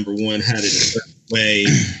judge number 1 had it a certain way?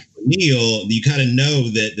 Neal, you kind of know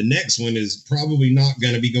that the next one is probably not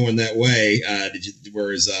going to be going that way. Did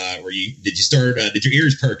your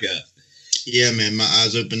ears perk up? Yeah, man, my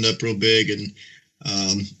eyes opened up real big, and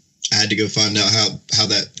I had to go find out how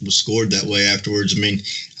that was scored that way afterwards. I mean,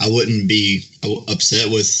 I wouldn't be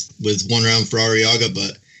upset with 1 round for Arriaga,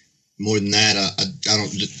 but more than that, I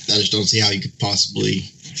just don't see how you could possibly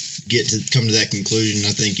come to that conclusion.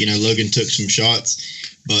 I think, Logan took some shots,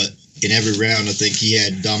 but in every round, I think he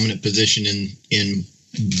had dominant position in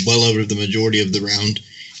well over the majority of the round,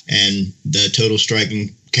 and the total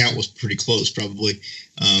striking count was pretty close, probably.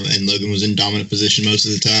 And Logan was in dominant position most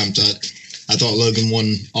of the time. So I thought Logan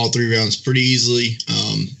won all 3 rounds pretty easily.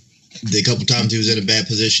 The couple times he was in a bad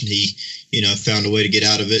position, he, found a way to get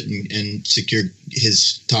out of it and secured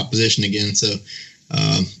his top position again. So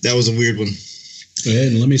that was a weird one.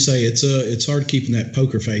 And let me say, it's hard keeping that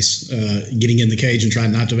poker face, getting in the cage and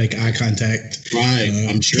trying not to make eye contact. Right,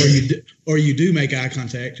 I'm sure. Or you do make eye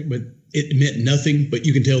contact, but it meant nothing. But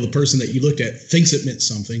you can tell the person that you looked at thinks it meant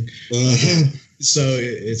something. So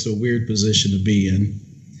it's a weird position to be in.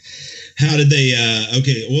 How did they?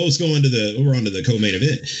 Okay, well, we're on to the co-main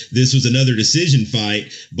event. This was another decision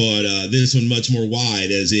fight, but this one much more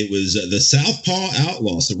wide, as it was the Southpaw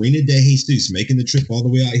Outlaw, Serena De Jesus, making the trip all the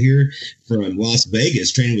way out here from Las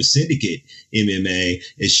Vegas, training with Syndicate MMA,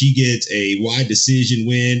 as she gets a wide decision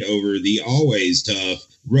win over the always tough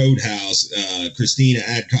Roadhouse, Christina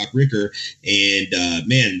Adcock-Ricker, and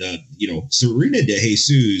Serena De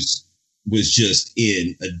Jesus was just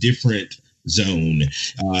in a different zone.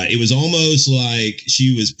 It was almost like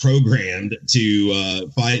she was programmed to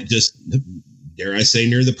fight, just dare I say,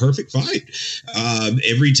 near the perfect fight.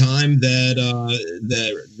 Every time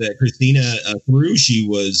that Christina threw, she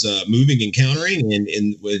was moving and countering,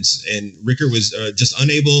 and Ricker was just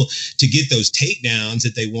unable to get those takedowns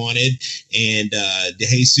that they wanted. And De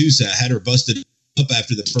Jesus had her busted up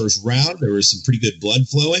after the first round. There was some pretty good blood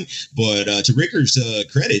flowing, but to Ricker's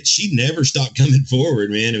credit, she never stopped coming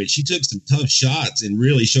forward, man. I mean, she took some tough shots and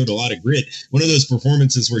really showed a lot of grit. One of those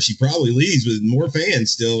performances where she probably leaves with more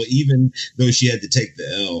fans still, even though she had to take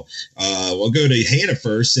the L. We'll go to Hannah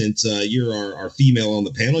first, since you're our female on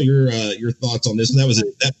the panel. Your thoughts on this one?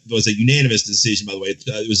 That was a unanimous decision, by the way.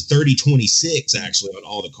 It was 30-26 actually on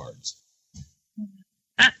all the cards.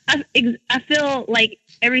 I feel like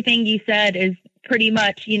everything you said is pretty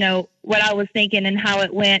much, what I was thinking and how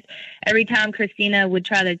it went. Every time Christina would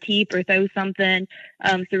try to teep or throw something,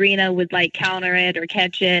 Serena would counter it or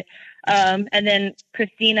catch it. And then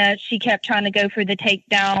Christina, she kept trying to go for the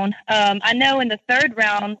takedown. I know in the 3rd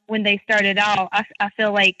round when they started out, I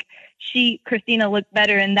feel like Christina looked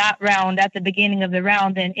better in that round at the beginning of the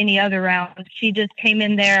round than any other round. She just came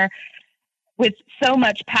in there with so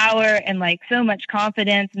much power and so much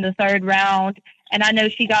confidence in the 3rd round. And I know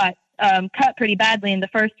she got cut pretty badly in the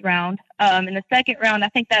 1st round. In the 2nd round, I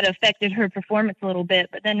think that affected her performance a little bit.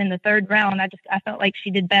 But then in the 3rd round, I felt like she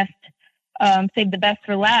did best, saved the best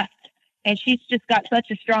for last. And she's just got such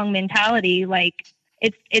a strong mentality.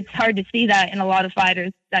 It's hard to see that in a lot of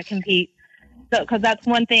fighters that compete. So, because that's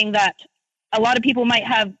one thing that a lot of people might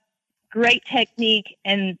have great technique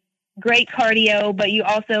and great cardio, but you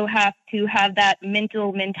also have to have that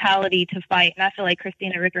mental mentality to fight. And I feel like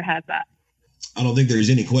Christina Ricker has that. I don't think there's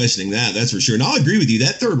any questioning that. That's for sure. And I'll agree with you.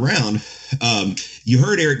 That third round, you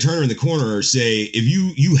heard Eric Turner in the corner say, if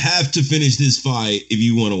you have to finish this fight if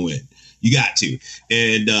you want to win. You got to.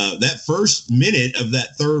 And that first minute of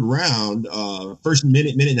that third round, first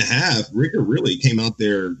minute and a half, Ricker really came out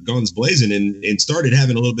there guns blazing and started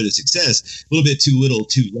having a little bit of success. A little bit too little,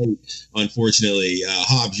 too late, unfortunately.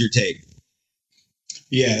 Hobbs, your take.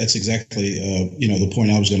 Yeah, that's exactly, the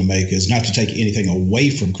point I was going to make is not to take anything away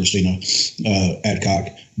from Christina Adcock,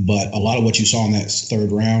 but a lot of what you saw in that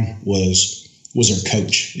third round was her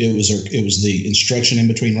coach. It was the instruction in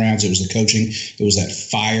between rounds. It was the coaching. It was that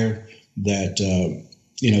fire that,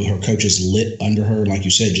 her coaches lit under her, like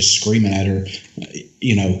you said, just screaming at her,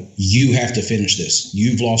 you have to finish this.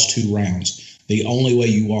 You've lost 2 rounds. The only way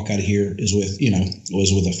you walk out of here is with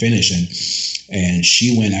a finish. And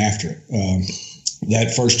she went after it.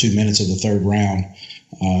 That first 2 minutes of the third round,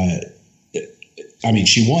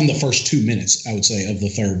 she won the first 2 minutes, I would say, of the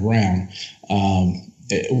third round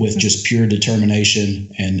with just pure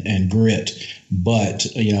determination and grit. But,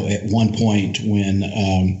 at one point when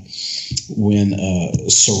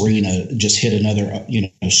Serena just hit another,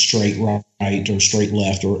 straight right or straight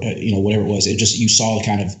left or, whatever it was, you saw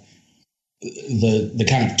kind of the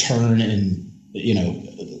kind of turn and,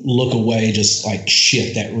 look away, just like,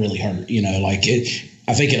 shit, that really hurt,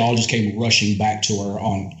 I think it all just came rushing back to her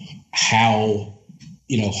on how,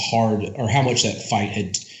 hard or how much that fight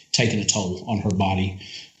had taken a toll on her body.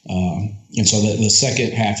 And so the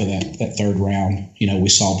second half of that third round, we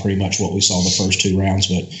saw pretty much what we saw the first 2 rounds.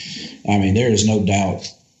 But there is no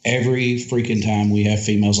doubt every freaking time we have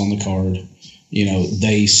females on the card,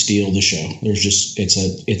 they steal the show. There's just,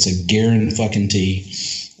 it's a guarantee.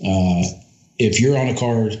 If you're on a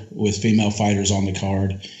card with female fighters on the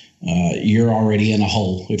card, you're already in a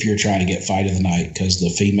hole if you're trying to get fight of the night because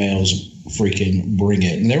the females freaking bring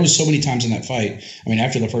it. And there was so many times in that fight,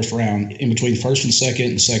 after the first round, in between first and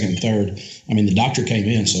second and third, the doctor came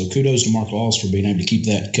in. So kudos to Mark Laws for being able to keep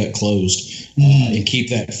that cut closed and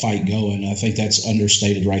keep that fight going. I think that's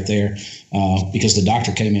understated right there because the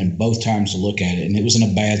doctor came in both times to look at it, and it was in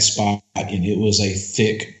a bad spot, and it was a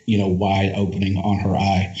thick, wide opening on her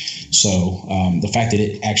eye. So the fact that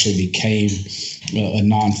it actually became a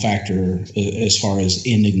non-factor as far as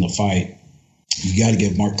ending the fight, you got to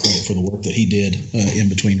give Mark credit for the work that he did in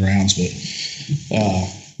between rounds. But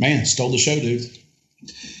stole the show, dude.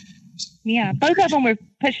 Yeah, both of them were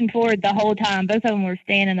pushing forward the whole time. Both of them were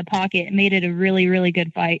staying in the pocket. It made it a really, really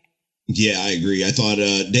good fight. Yeah, I agree. I thought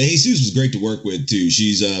De Jesus was great to work with, too.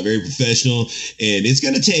 She's very professional, and it's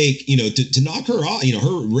going to take, to knock her off.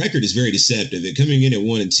 Her record is very deceptive. And coming in at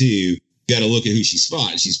 1-2, got to look at who she's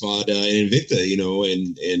fought. She's fought in Invicta,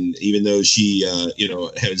 and even though she,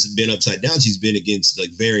 has been upside down, she's been against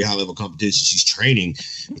like very high level competition. She's training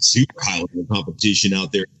with super high level competition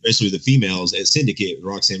out there, especially the females at Syndicate,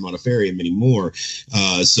 Roxanne Modafferi, and many more.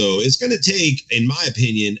 So it's going to take, in my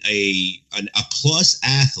opinion, a plus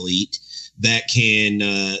athlete that can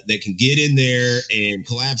get in there and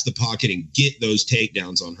collapse the pocket and get those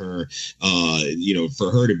takedowns on her,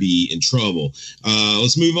 for her to be in trouble.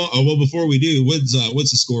 Let's move on. Well, before we do, what's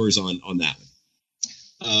the scores on that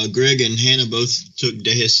one? Greg and Hannah both took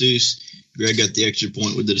De Jesus. Greg got the extra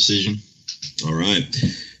point with the decision. All right.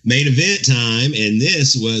 Main event time, and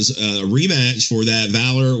this was a rematch for that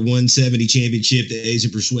Valor 170 championship. The Asian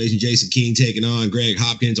Persuasion, Jason King taking on Greg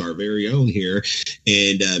Hopkins, our very own here.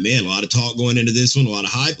 And a lot of talk going into this one, a lot of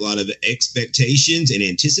hype, a lot of expectations and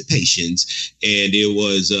anticipations. And it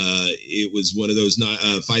was one of those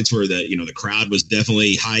fights where the crowd was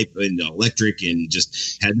definitely hype and electric and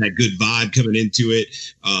just had that good vibe coming into it.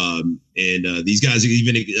 And these guys have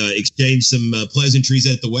even exchanged some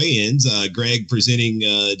pleasantries at the weigh-ins. Greg presenting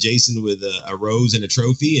Jason with a rose and a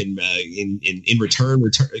trophy, and in return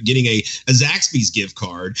getting a Zaxby's gift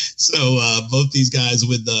card. So both these guys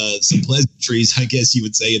with some pleasantries, I guess you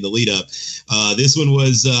would say, in the lead up. This one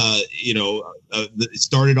was, it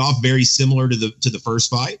started off very similar to the first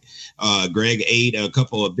fight. Greg ate a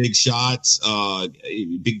couple of big shots,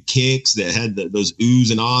 big kicks that had those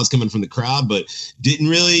oohs and ahs coming from the crowd, but didn't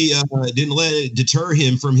let it deter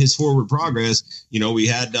him from his forward progress. We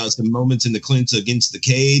had some moments in the clinch against the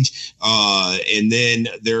cage, and then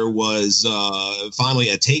there was finally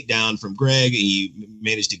a takedown from Greg. He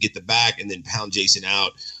managed to get the back and then pound Jason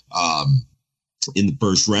out in the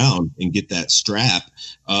first round and get that strap.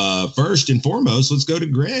 First and foremost, let's go to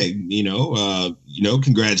Greg.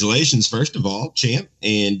 Congratulations, first of all, champ.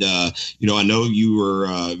 And, I know you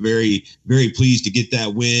were very, very pleased to get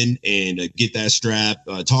that win and get that strap.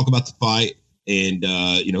 Talk about the fight and,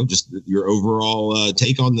 just your overall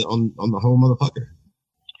take on the whole motherfucker.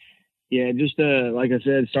 Yeah, just like I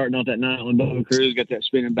said, starting off that night when Bubba Cruz got that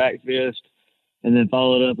spinning back fist, and then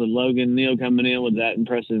followed up with Logan Neal coming in with that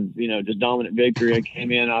impressive, just dominant victory. I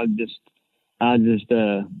came in,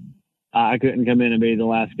 I couldn't come in and be the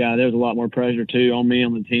last guy. There was a lot more pressure too on me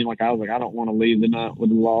on the team. Like I was like, I don't want to leave the night with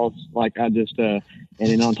the loss. Like I just, and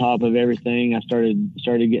then on top of everything, I started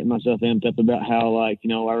getting myself amped up about how I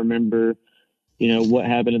remember, what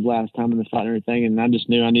happened the last time in the fight and everything. And I just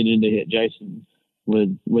knew I needed to hit Jason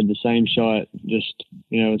with the same shot, just,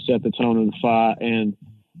 set the tone of the fight. And,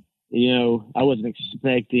 I wasn't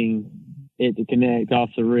expecting it to connect off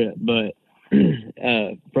the rip, but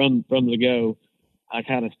from the go, I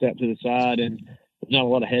kind of stepped to the side, and there's not a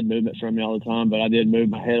lot of head movement from me all the time, but I did move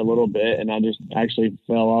my head a little bit, and I just actually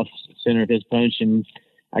fell off the center of his punch, and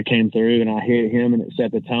I came through and I hit him, and it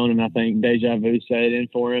set the tone. And I think Deja Vu set it in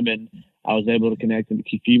for him, and I was able to connect him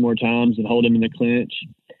a few more times and hold him in the clinch.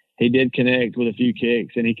 He did connect with a few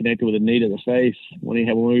kicks, and he connected with a knee to the face when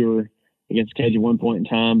we were against Cage at one point in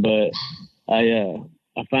time. But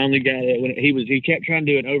I finally got it when he kept trying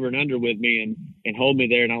to do it over and under with me and hold me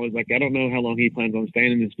there. And I was like, I don't know how long he plans on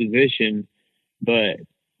staying in this position, but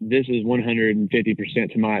this is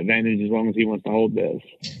 150% to my advantage as long as he wants to hold this.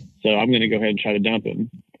 So I'm going to go ahead and try to dump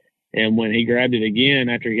him. And when he grabbed it again,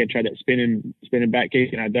 after he had tried that spinning back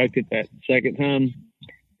kick, and I ducked it that second time,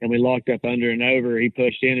 and we locked up under and over, he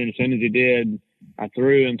pushed in, and as soon as he did, I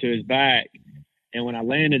threw him to his back. And when I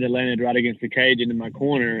landed, it landed right against the cage into my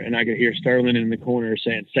corner, and I could hear Sterling in the corner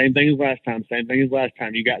saying, same thing as last time.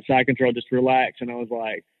 You got side control, just relax. And I was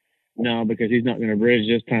like, no, because he's not going to bridge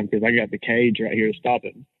this time because I got the cage right here to stop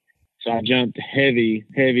him. So I jumped heavy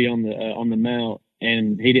on the mount,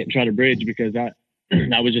 and he didn't try to bridge because I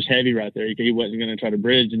was just heavy right there. He wasn't going to try to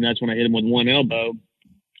bridge, and that's when I hit him with one elbow.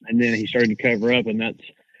 And then he started to cover up, and that's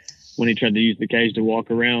when he tried to use the cage to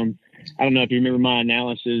walk around. I don't know if you remember my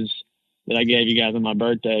analysis that I gave you guys on my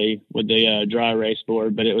birthday with the dry erase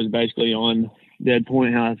board, but it was basically on dead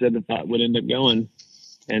point how I said the fight would end up going.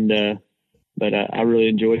 And but I really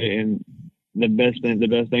enjoyed it, and the best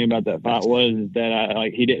thing about that fight was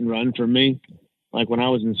that he didn't run from me. Like when I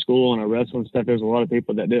was in school and I wrestled and stuff, there's a lot of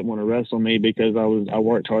people that didn't want to wrestle me because I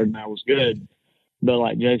worked hard and I was good. But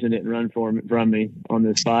like Jason didn't run from me on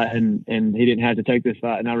this fight, and he didn't have to take this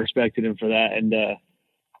fight, and I respected him for that. And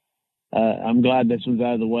I'm glad this one's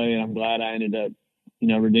out of the way, and I'm glad I ended up,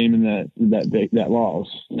 redeeming that loss,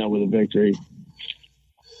 with a victory.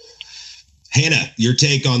 Hannah, your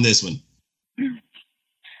take on this one?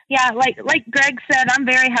 Yeah, like Greg said, I'm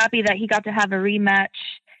very happy that he got to have a rematch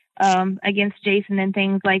against Jason and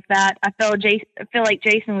things like that. I feel like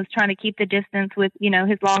Jason was trying to keep the distance with,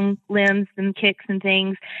 his long limbs and kicks and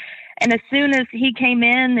things. And as soon as he came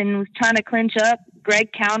in and was trying to clinch up,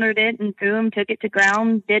 Greg countered it and threw him, took it to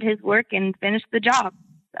ground, did his work, and finished the job.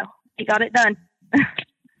 So he got it done.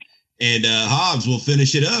 And Hobbs, we'll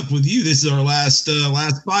finish it up with you. This is our last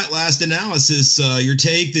fight, last analysis. Your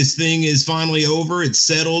take, this thing is finally over. It's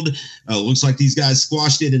settled. Looks like these guys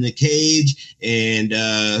squashed it in the cage. And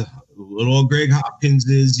little old Greg Hopkins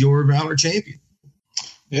is your Valor champion.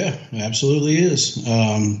 Yeah, absolutely is.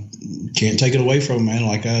 Can't take it away from him, man.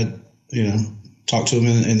 Like I, talked to him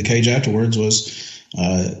in the cage afterwards was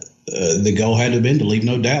the goal had to have been to leave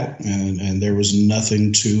no doubt. And there was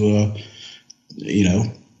nothing to,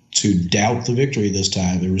 to doubt the victory this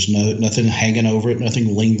time. There was nothing hanging over it,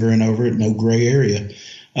 nothing lingering over it, no gray area.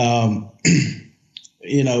 From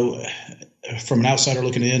an outsider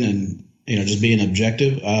looking in and, just being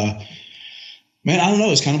objective, man, I don't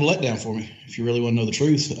know. It's kind of a letdown for me, if you really want to know the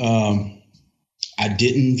truth. I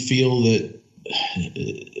didn't feel that,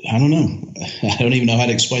 I don't know. I don't even know how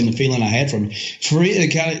to explain the feeling I had from it. For me,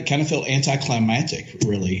 it kind of felt anticlimactic,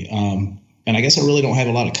 really. And I guess I really don't have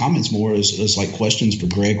a lot of comments more as like questions for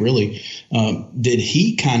Greg, really. Did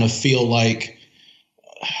he kind of feel like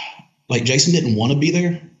Jason didn't want to be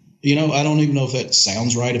there? I don't even know if that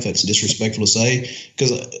sounds right, if that's disrespectful to say,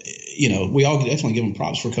 because, we all definitely give him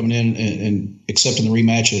props for coming in and accepting the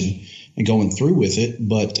rematch and going through with it.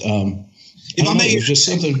 But if I may, just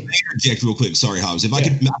something. Interject real quick. Sorry, Hobbs. If I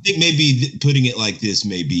could, I think maybe putting it like this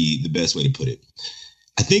may be the best way to put it.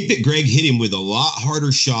 I think that Greg hit him with a lot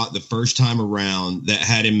harder shot the first time around that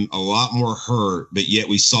had him a lot more hurt, but yet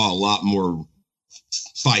we saw a lot more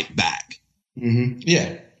fight back. Mm-hmm.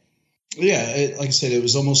 Yeah. Yeah. Like I said, it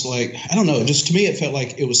was almost like, I don't know, just to me, it felt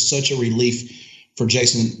like it was such a relief for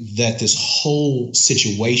Jason that this whole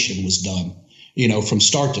situation was done, from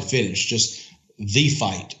start to finish, just the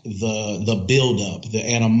fight, the buildup, the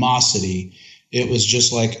animosity. It was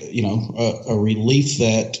just like, a relief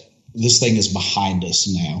that this thing is behind us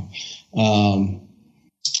now.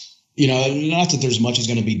 not that there's much he's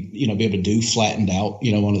going to be able to do flattened out,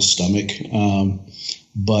 on his stomach.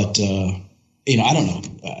 But I don't know.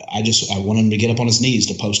 I want him to get up on his knees,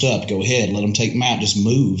 to post up, go ahead, let him take him out, just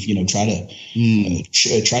move, try to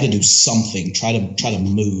do something, try to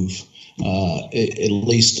move, at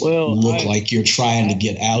least look like you're trying to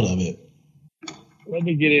get out of it. Let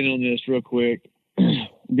me get in on this real quick.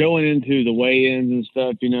 Going into the weigh-ins and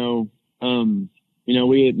stuff, me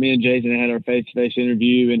and Jason had our face-to-face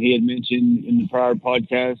interview, and he had mentioned in the prior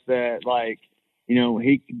podcast that,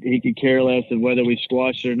 he could care less of whether we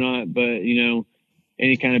squashed or not, but,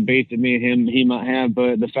 any kind of beef that me and him he might have.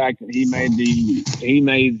 But the fact that he made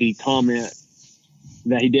the comment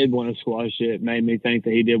that he did want to squash it made me think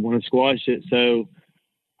that he did want to squash it. So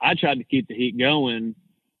I tried to keep the heat going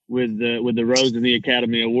with the Rose in the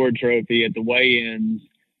Academy Award trophy at the weigh-ins.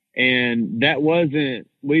 And that wasn't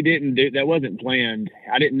planned.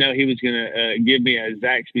 I didn't know he was going to give me a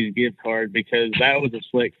Zaxby's gift card, because that was a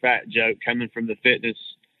slick fat joke coming from the fitness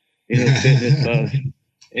buff.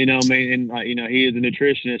 And he is a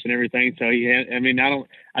nutritionist and everything. So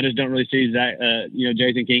I just don't really see Zach,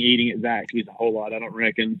 Jason King eating at Zaxby's a whole lot, I don't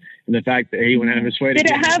reckon. And the fact that he went out of his way to did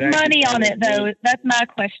it have money on it though? That's my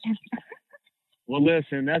question. Well,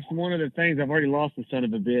 listen, that's one of the things. I've already lost the son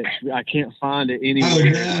of a bitch. I can't find it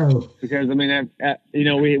anywhere. Oh, no. Because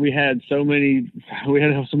we had so many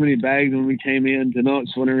bags when we came in to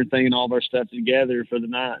Knoxville and everything, and all of our stuff together for the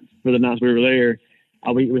nights we were there.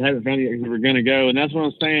 We haven't found it yet because we were going to go, and that's what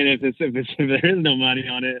I'm saying. If there is no money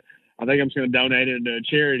on it, I think I'm just going to donate it to a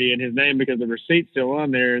charity in his name, because the receipt's still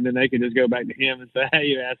on there, and then they can just go back to him and say, "Hey,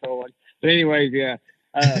 you asshole." But anyways, yeah.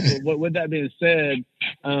 But with that being said,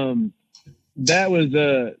 that was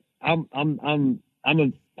I'm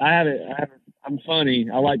funny.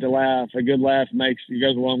 I like to laugh. A good laugh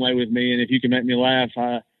goes a long way with me. And if you can make me laugh,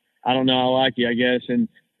 I don't know, I like you, I guess. And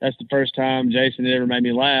that's the first time Jason had ever made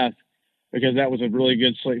me laugh, because that was a really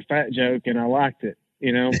good slick fat joke, and I liked it,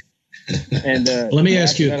 And let me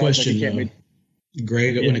ask you a question,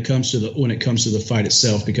 Greg, when it comes to the fight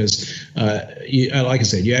itself, because like I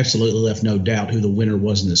said, you absolutely left no doubt who the winner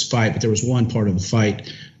was in this fight, but there was one part of the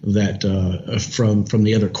fight that from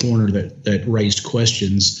the other corner that raised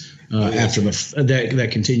questions that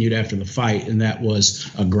continued after the fight, and that was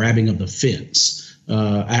a grabbing of the fence.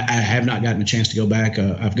 I have not gotten a chance to go back.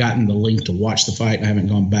 I've gotten the link to watch the fight. I haven't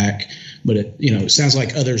gone back, but it sounds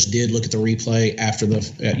like others did look at the replay after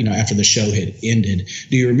the show had ended.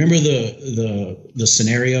 Do you remember the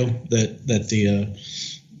scenario that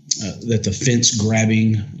the fence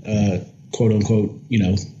grabbing, quote unquote,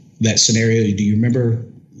 that scenario? Do you remember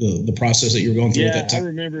the process that you were going through at that time? I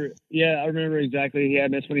remember exactly.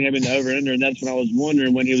 That's when he had me in the over under, and that's when I was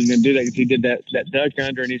wondering when he was going to do that, because he did that duck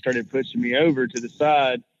under, and he started pushing me over to the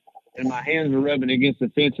side, and my hands were rubbing against the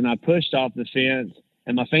fence, and I pushed off the fence,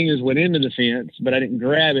 and my fingers went into the fence, but I didn't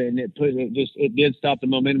grab it, and it did stop the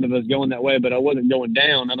momentum of us going that way, but I wasn't going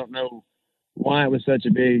down. I don't know why it was such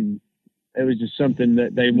a big. It was just something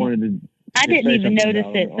that they wanted to. I didn't even notice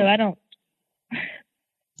it, so I don't.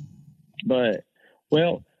 But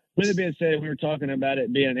with it being said, we were talking about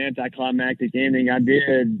it being an anticlimactic ending. I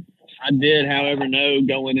did, however, know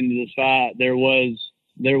going into this fight there was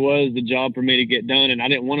the job for me to get done, and I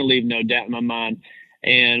didn't want to leave no doubt in my mind.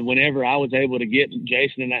 And whenever I was able to get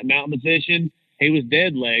Jason in that mountain position, he was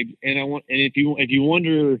dead leg. And if you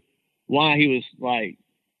wonder why he was like,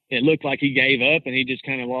 it looked like he gave up and he just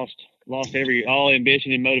kind of lost all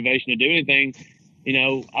ambition and motivation to do anything.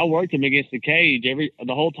 I worked him against the cage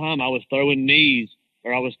the whole time. I was throwing knees,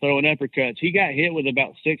 or I was throwing uppercuts. He got hit with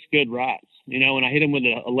about 6 good rights, and I hit him with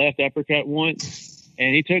a left uppercut once,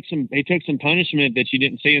 and he took some punishment that you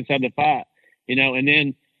didn't see inside the fight, and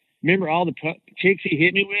then remember all the kicks he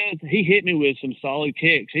hit me with? He hit me with some solid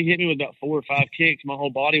kicks. He hit me with about 4 or 5 kicks. My whole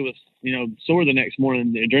body was, sore the next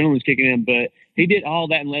morning. The adrenaline was kicking in, but he did all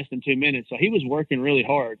that in less than 2 minutes. So he was working really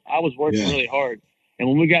hard. I was working really hard. And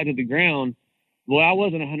when we got to the ground, I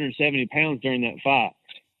wasn't 170 pounds during that fight.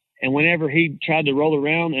 And whenever he tried to roll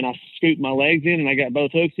around and I scooped my legs in and I got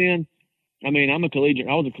both hooks in, I was a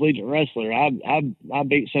collegiate wrestler. I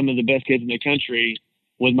beat some of the best kids in the country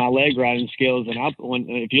with my leg riding skills. And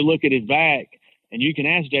if you look at his back, and you can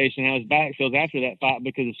ask Jason how his back feels after that fight,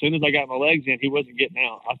 because as soon as I got my legs in, he wasn't getting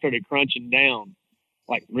out. I started crunching down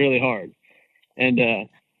like really hard. And I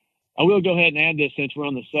will go ahead and add this since we're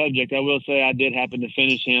on the subject. I will say I did happen to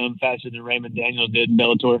finish him faster than Raymond Daniels did in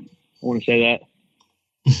Bellator. I want to say that.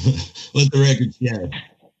 Let the record show.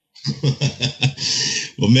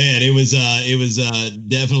 Well, man, it was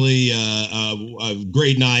definitely a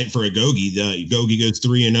great night for Agogi. Agogi goes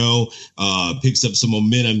 3-0, picks up some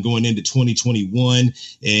momentum going into 2021,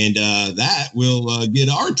 and that will get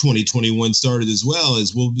our 2021 started as well,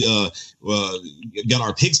 as we'll got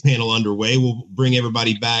our picks panel underway. We'll bring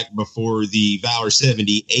everybody back before the Valor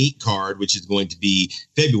 78 card, which is going to be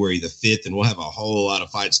February the 5th, and we'll have a whole lot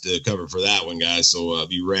of fights to cover for that one, guys. So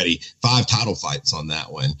be ready. 5 title fights on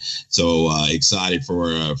that one. So excited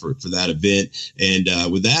for that event.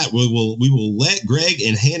 And with that, we will let Greg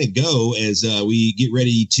and Hannah go as we get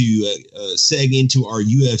ready to seg into our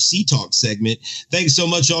UFC talk segment. Thanks so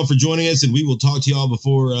much, y'all, for joining us, and we will talk to y'all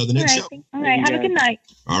before the next show. All right. Have a good night.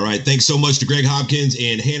 All right. Thanks so much to Greg Hopkins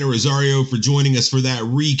and Hannah Rosario for joining us for that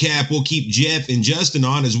recap. We'll keep Jeff and Justin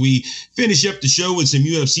on as we finish up the show with some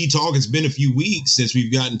UFC talk. It's been a few weeks since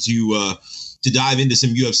we've gotten to dive into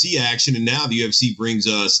some UFC action, and now the UFC brings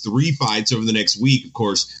us 3 fights over the next week. Of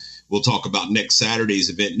course, we'll talk about next Saturday's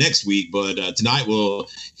event next week, but tonight we'll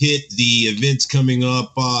hit the events coming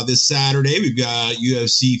up this Saturday. We've got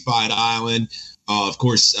UFC Fight Island. Of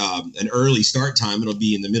course, an early start time. It'll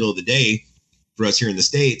be in the middle of the day for us here in the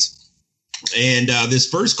States. And this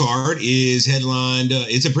first card is headlined.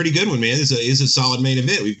 It's a pretty good one, man. It's a solid main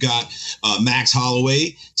event. We've got Max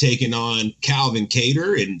Holloway taking on Calvin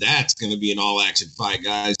Kattar, and that's going to be an all-action fight,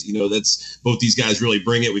 guys. You know, that's both these guys really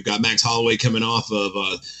bring it. We've got Max Holloway coming off of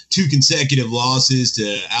 2 consecutive losses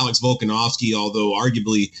to Alex Volkanovski, although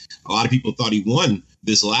arguably a lot of people thought he won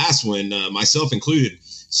this last one, myself included.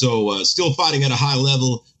 So still fighting at a high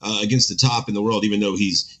level against the top in the world, even though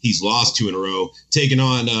he's lost 2 in a row, taking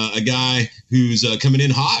on a guy who's coming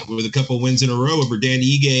in hot with a couple wins in a row over Dan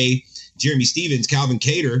Ige, Jeremy Stevens, Calvin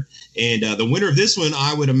Kattar. And the winner of this one,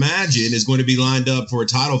 I would imagine, is going to be lined up for a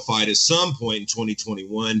title fight at some point in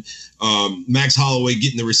 2021. Max Holloway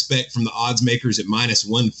getting the respect from the odds makers at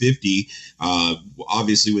 -150.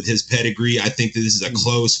 Obviously, with his pedigree, I think that this is a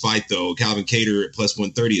close fight, though. Calvin Kattar at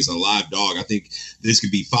 +130 is a live dog. I think this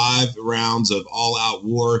could be 5 rounds of all-out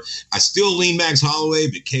war. I still lean Max Holloway,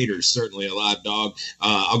 but Kattar is certainly a live dog.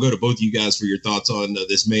 I'll go to both of you guys for your thoughts on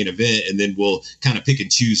this main event, and then we'll kind of pick and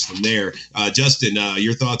choose from there. Justin,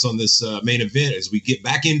 your thoughts on this main event as we get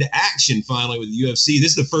back into action finally with the UFC.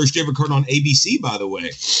 This is the first ever card on ABC, by the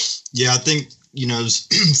way. Yeah, I think,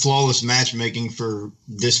 flawless matchmaking for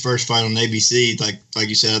this first fight on ABC. Like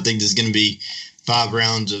you said, I think this is going to be 5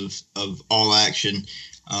 rounds of all action.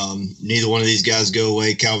 Neither one of these guys go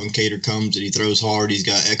away. Calvin Kattar comes and he throws hard. He's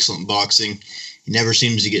got excellent boxing. He never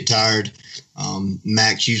seems to get tired.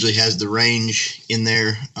 Max usually has the range in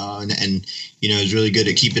there and is really good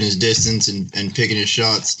at keeping his distance and picking his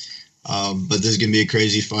shots. But this is going to be a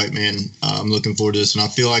crazy fight, man. I'm looking forward to this. And I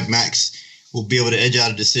feel like Max will be able to edge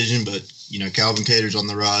out a decision, but, Calvin Kattar's on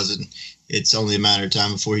the rise, and it's only a matter of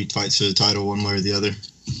time before he fights for the title one way or the other.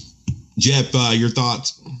 Jeff, your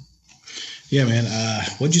thoughts? Yeah, man.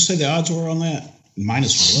 What'd you say the odds were on that?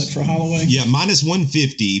 Minus what for Holloway? Yeah,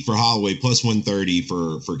 -150 for Holloway, +130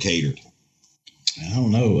 for Kattar. I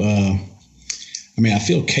don't know. I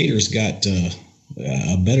feel Kattar's got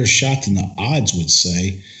a better shot than the odds would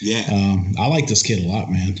say. Yeah. I like this kid a lot,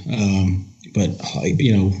 man. But,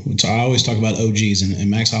 I always talk about OGs, and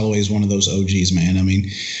Max Holloway is one of those OGs, man.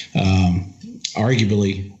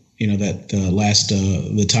 Arguably, that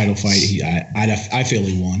the title fight, I feel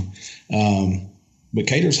he won. But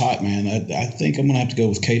Kattar's hot, man. I think I'm going to have to go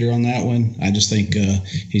with Kattar on that one. I just think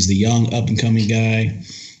he's the young, up-and-coming guy.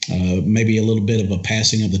 Maybe a little bit of a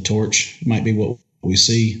passing of the torch might be what we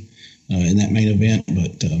see in that main event.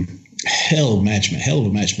 But hell of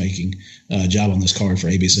a matchmaking job on this card for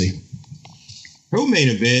ABC. Pro main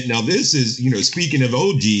event. Now, this is, speaking of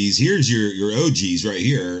OGs, here's your OGs right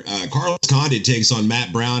here. Carlos Condit takes on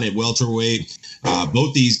Matt Brown at welterweight.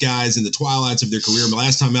 Both these guys in the twilights of their career. The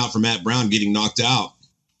last time out for Matt Brown, getting knocked out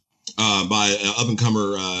by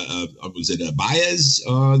up-and-comer, was it Baez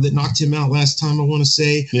that knocked him out last time, I want to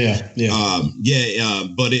say? Yeah.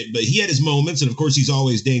 But he had his moments, and, of course, he's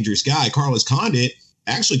always a dangerous guy. Carlos Condit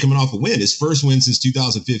actually coming off a win, his first win since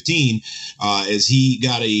 2015, as he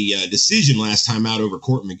got a decision last time out over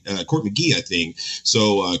Court McGee, I think.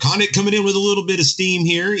 So Condit coming in with a little bit of steam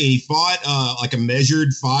here, and he fought like a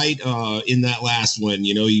measured fight in that last one.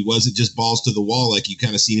 He wasn't just balls to the wall like you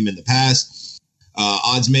kind of seen him in the past.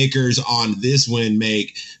 Odds makers on this one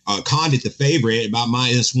make Condit the favorite, about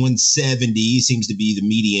minus 170 seems to be the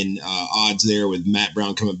median odds there, with Matt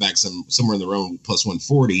Brown coming back somewhere in the realm plus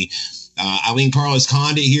 140. I lean Carlos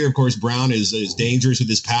Condit here. Of course, Brown is dangerous with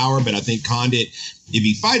his power, but I think Condit, if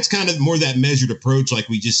he fights kind of more that measured approach like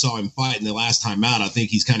we just saw him fight in the last time out, I think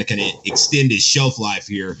he's kind of extend his shelf life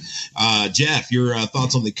here. Jeff, your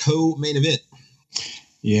thoughts on the co-main event?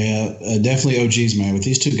 Yeah, definitely OGs, man. But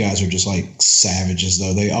these two guys are just like savages,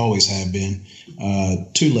 though. They always have been.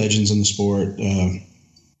 Two legends in the sport.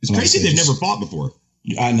 It's crazy they've never fought before.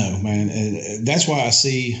 I know, man. And that's why I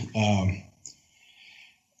see, I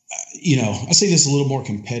see this a little more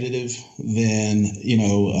competitive than,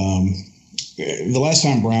 the last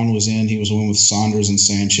time Brown was in, he was one with Saunders and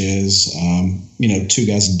Sanchez. Two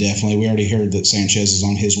guys definitely. We already heard that Sanchez is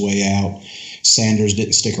on his way out. Sanders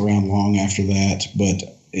didn't stick around long after that. But,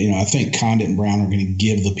 I think Condit and Brown are going to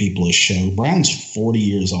give the people a show. Brown's 40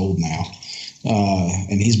 years old now,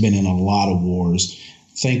 and he's been in a lot of wars.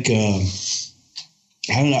 I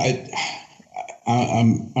don't know.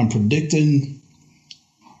 I'm predicting –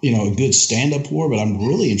 a good stand-up war, but I'm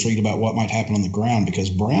really intrigued about what might happen on the ground, because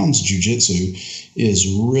Brown's jiu-jitsu is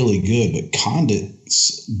really good, but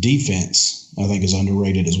Condit's defense, I think, is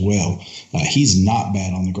underrated as well. He's not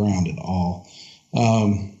bad on the ground at all.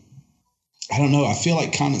 I don't know. I feel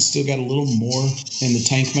like Condit's still got a little more in the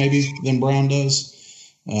tank maybe than Brown does.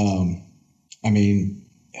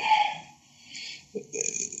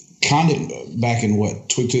 Condit back in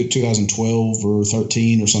 2012 or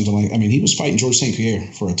 13 or something like. He was fighting George St. Pierre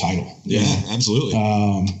for a title. Yeah, absolutely.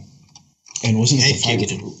 And wasn't it the fight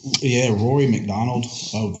with Rory McDonald?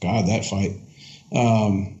 Oh God, that fight.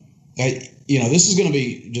 This is going to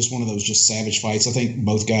be just one of those just savage fights. I think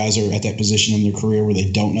both guys are at that position in their career where they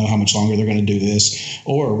don't know how much longer they're going to do this,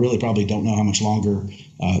 or really probably don't know how much longer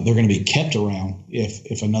they're going to be kept around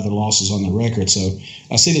if another loss is on the record. So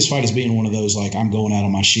I see this fight as being one of those, like, I'm going out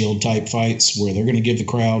on my shield type fights where they're going to give the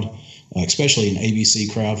crowd, especially an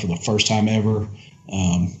ABC crowd for the first time ever,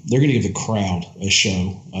 they're going to give the crowd a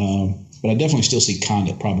show. But I definitely still see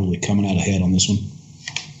Condit probably coming out ahead on this one.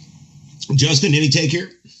 Justin, any take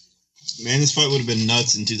here? Man, this fight would have been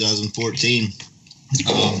nuts in 2014.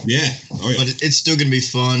 Yeah. But it's still going to be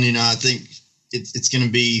fun. I think it's going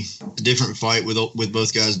to be a different fight with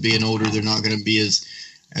both guys being older. They're not going to be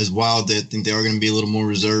as wild. I think they are going to be a little more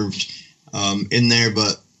reserved in there.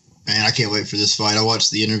 But, man, I can't wait for this fight. I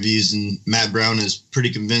watched the interviews, and Matt Brown is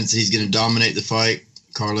pretty convinced he's going to dominate the fight.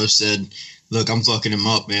 Carlos said, look, I'm fucking him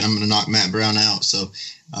up, man. I'm going to knock Matt Brown out. So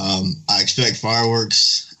I expect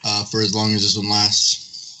fireworks for as long as this one lasts.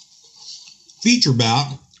 Feature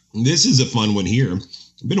bout. This is a fun one here.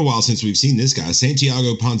 It's been a while since we've seen this guy,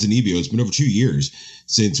 Santiago Ponzinibbio. It's been over 2 years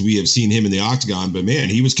since we have seen him in the octagon. But, man,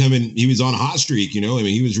 he was on a hot streak,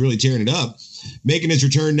 he was really tearing it up. Making his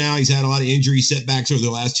return now. He's had a lot of injury setbacks over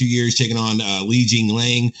the last 2 years, taking on Li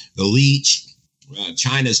Jingliang, the Leech,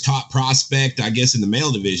 China's top prospect, I guess, in the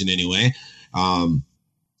male division anyway.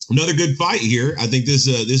 Another good fight here. I think this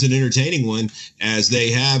is an entertaining one, as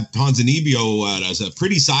they have Ponzinibbio as a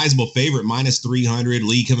pretty sizable favorite, minus 300.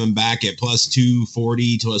 Lee coming back at plus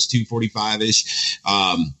 240, plus 245-ish.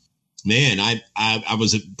 Man, I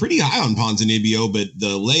was pretty high on Ponzinibbio, but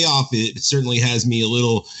the layoff, it certainly has me a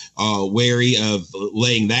little wary of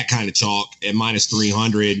laying that kind of chalk at minus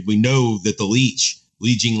 300. We know that the Leech,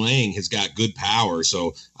 Li Jingliang, has got good power,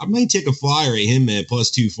 so I might take a flyer at him at plus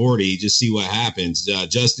 240, just see what happens.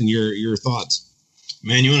 Justin, your thoughts?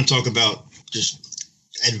 Man, you want to talk about just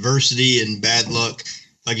adversity and bad luck.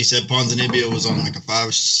 Like you said, Ponzinibbio was on like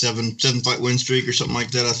a 7 fight win streak or something like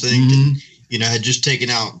that, I think. Mm-hmm. And, had just taken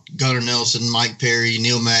out Gunnar Nelson, Mike Perry,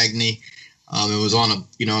 Neil Magny. It was on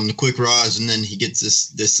on the quick rise, and then he gets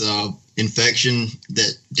this infection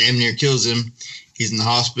that damn near kills him. He's in the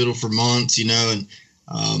hospital for months, and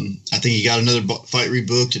I think he got another fight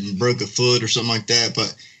rebooked and broke a foot or something like that,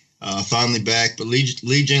 but finally back. But Li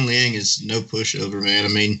Jingliang is no pushover, man.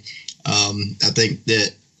 I think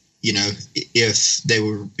that, if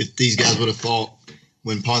these guys would have fought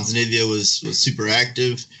when Ponzinibbio was super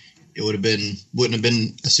active, it wouldn't have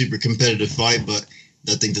been a super competitive fight, but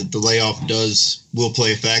I think that the layoff will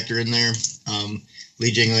play a factor in there. Li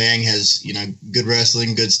Jingliang has, good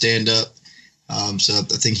wrestling, good stand-up. So I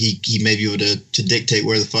think he may be able to dictate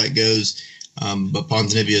where the fight goes. But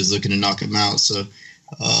Ponzinibbio is looking to knock him out. So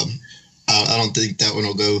I don't think that one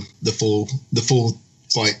will go the full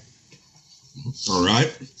fight. All right.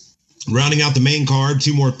 Rounding out the main card,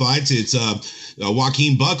 2 more fights. It's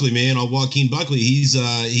Joaquin Buckley, man. Joaquin Buckley, he's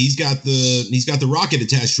got the rocket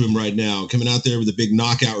attached to him right now, coming out there with a big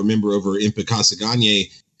knockout. Remember, over Impa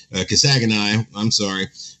Kasaganyi Kasaganai. I'm sorry.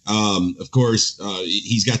 Of course,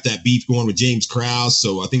 he's got that beef going with James Krause.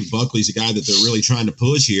 So I think Buckley's a guy that they're really trying to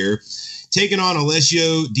push here. Taking on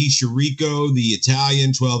Alessio Di Chirico, the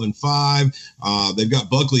Italian, 12-5. They've got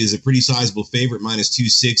Buckley as a pretty sizable favorite, minus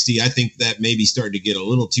 260. I think that may be starting to get a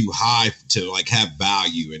little too high to like have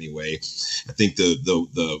value anyway. I think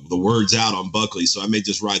the word's out on Buckley, so I may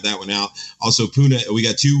just ride that one out. Also, Puna, we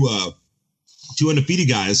got two undefeated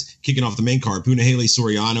guys kicking off the main card. Puna Haley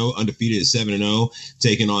Soriano, undefeated at 7-0,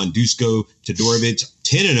 taking on Dusko Todorovic,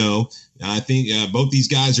 10-0. I think both these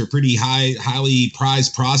guys are pretty highly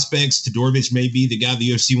prized prospects. Todorovic may be the guy the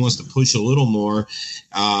UFC wants to push a little more,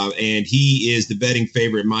 and he is the betting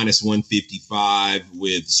favorite, minus 155,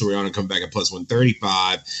 with Soriano coming back at plus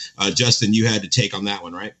 135. Justin, you had to take on that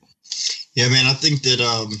one, right? Yeah, man, I think that,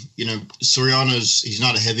 Soriano's, he's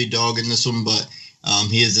not a heavy dog in this one, but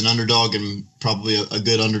he is an underdog and probably a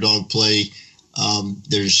good underdog play.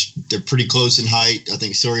 They're pretty close in height. I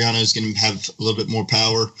think Soriano is going to have a little bit more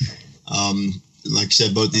power. Like I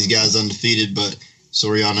said, both these guys undefeated, but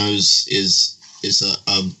Soriano is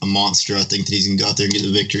a monster. I think that he's going to go out there and get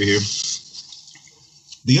the victory here.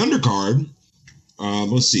 The undercard,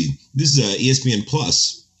 let's see. This is ESPN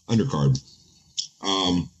Plus undercard.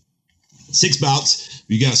 6 bouts.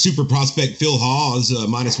 You got super prospect Phil Hawes,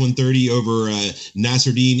 minus 130 over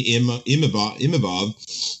Nasruddin Imavov.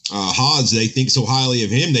 Hawes, they think so highly of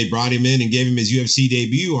him, they brought him in and gave him his UFC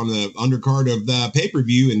debut on the undercard of the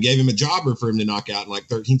pay-per-view and gave him a jobber for him to knock out in like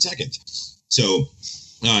 13 seconds. So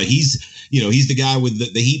he's the guy with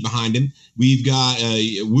the heat behind him. We've got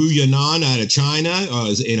Wu Yanan out of China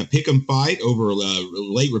in a pick'em fight over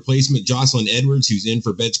late replacement Jocelyn Edwards, who's in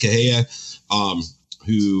for Betch Kahea,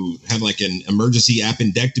 who had like an emergency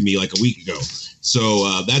appendectomy like a week ago.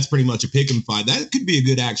 So that's pretty much a pick'em fight. That could be a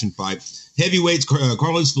good action fight. Heavyweights,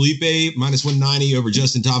 Carlos Felipe, minus 190 over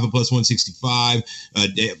Justin Tafa, plus 165.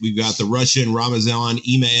 We've got the Russian Ramazan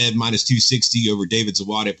Imaev, minus 260 over David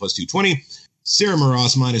Zawada, plus 220. Sarah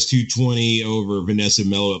Moras, minus 220 over Vanessa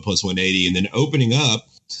Mello at plus 180. And then opening up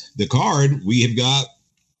the card, we have got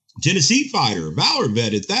Tennessee fighter, Valor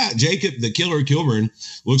vet at that. Jacob the Killer Kilburn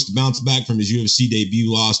looks to bounce back from his UFC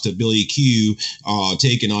debut loss to Billy Q,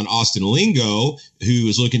 taking on Austin Lingo, who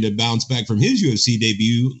is looking to bounce back from his UFC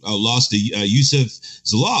debut loss to Yusuf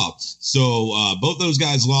Zalal. So both those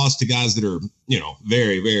guys lost to guys that are,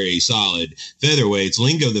 very, very solid featherweights.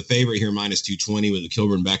 Lingo, the favorite here, minus 220 with the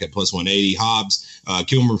Kilburn back at plus 180. Hobbs,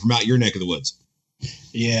 Kilburn from out your neck of the woods.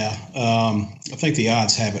 Yeah, I think the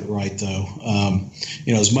odds have it right, though.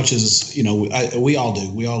 As much as, we all do.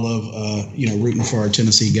 We all love, rooting for our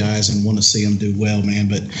Tennessee guys and want to see them do well, man.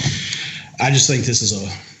 But I just think this is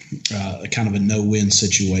a kind of a no-win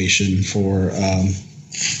situation for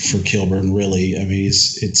Kilburn, really. I mean,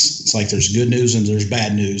 it's like there's good news and there's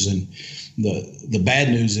bad news. And the bad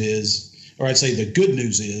news is, or I'd say the good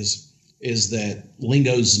news is that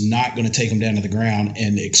Lingo's not going to take him down to the ground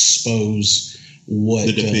and expose what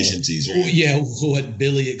the deficiencies, right? What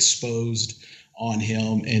Billy exposed on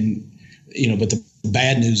him, and but the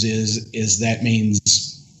bad news is that means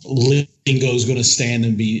Lingo's going to stand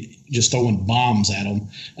and be just throwing bombs at him,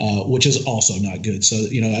 which is also not good. So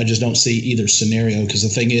I just don't see either scenario, because the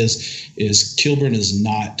thing is Kilburn is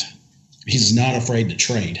not afraid to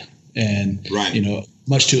trade, and right.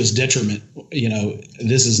 Much to his detriment,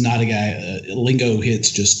 this is not a guy. Lingo hits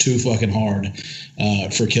just too fucking hard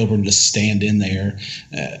for Kilburn to stand in there.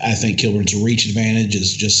 I think Kilburn's reach advantage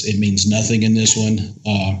it means nothing in this one.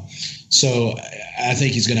 So I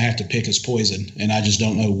think he's going to have to pick his poison, and I just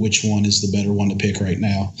don't know which one is the better one to pick right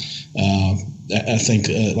now. I think,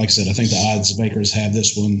 like I said, I think the odds makers have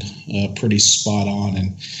this one pretty spot on,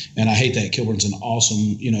 and I hate that. Kilburn's an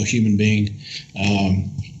awesome, human being.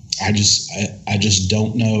 I just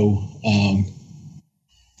don't know.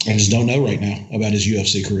 I just don't know right now about his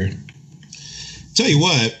UFC career. Tell you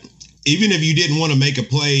what, even if you didn't want to make a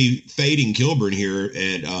play fading Kilburn here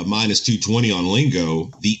at minus 220 on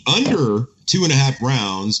Lingo, the under 2.5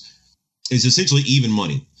 rounds is essentially even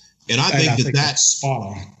money. And I think that's spot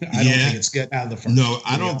on. I don't think it's getting out of the first. No,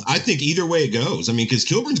 I don't. I think either way it goes. I mean, because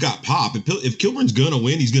Kilburn's got pop. If Kilburn's going to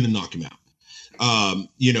win, he's going to knock him out.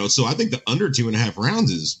 So I think the under 2.5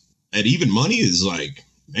 rounds is at even money is like,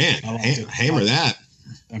 man, hammer that.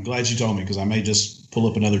 I'm glad you told me, because I may just pull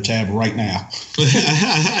up another tab right now.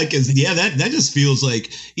 Because that just feels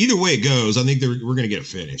like either way it goes, I think we're going to get a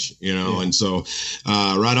finish, And so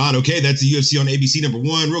right on. Okay, that's the UFC on ABC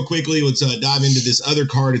 #1. Real quickly, let's dive into this other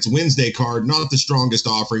card. It's a Wednesday card, not the strongest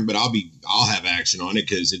offering, but I'll have action on it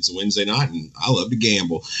because it's a Wednesday night and I love to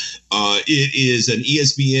gamble. It is an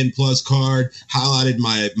ESPN Plus card highlighted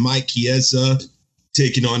by Mike Chiesa.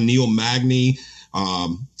 taking on Neil Magny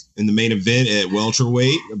in the main event at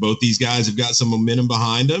welterweight. Both these guys have got some momentum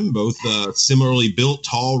behind them. Both similarly built,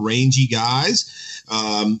 tall, rangy guys.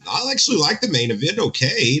 I actually like the main event.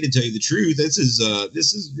 Okay, to tell you the truth, this is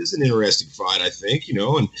an interesting fight, I think. And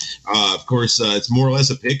of course, it's more or less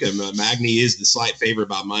a pick 'em. Magny is the slight favorite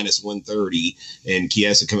by -130, and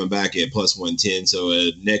Chiesa coming back at +110,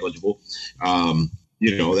 so negligible.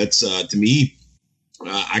 That's to me.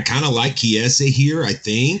 I kind of like Chiesa here, I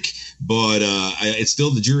think, but it's still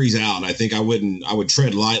the jury's out. I think I would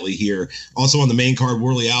tread lightly here. Also on the main card,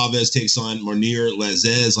 Worley Alves takes on Mounir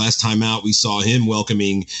Lazzez. Last time out, we saw him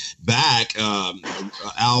welcoming back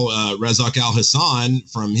Razak Al Hassan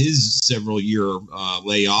from his several-year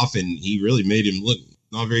layoff, and he really made him look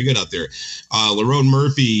not very good out there. Lerone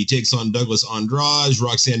Murphy takes on Douglas Andrade.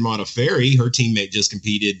 Roxanne Modafferi, her teammate, just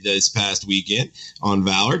competed this past weekend on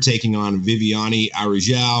Valor, taking on Viviane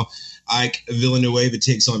Arujau. Ike Villanueva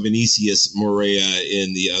takes on Vinicius Morea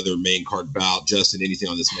in the other main card bout. Justin, anything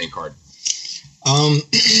on this main card? I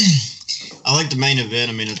like the main event.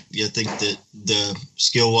 I mean, I think that the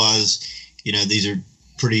skill-wise, these are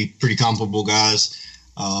pretty comparable guys.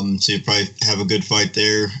 So you'll probably have a good fight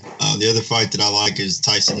there. The other fight that I like is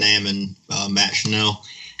Tyson Nam and Matt Schnell.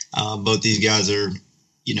 Both these guys are,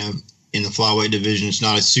 in the flyweight division. It's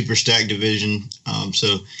not a super stacked division.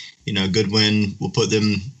 So, a good win will put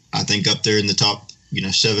them, I think, up there in the top,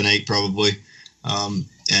 7-8 probably.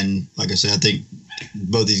 And like I said, I think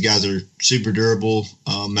both these guys are super durable.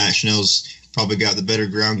 Matt Schnell's probably got the better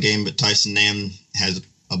ground game, but Tyson Nam has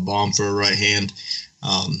a bomb for a right hand.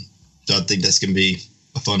 So I think that's going to be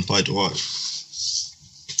a fun fight to watch.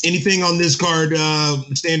 Anything on this card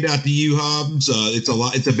stand out to you, Hobbs?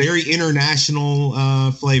 It's a very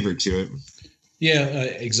international flavor to it. Yeah,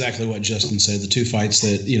 exactly what Justin said. The two fights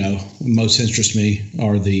that most interest me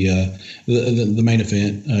are the main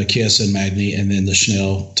event, Chiesa and Magny, and then the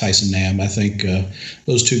Schnell Tyson Nam. I think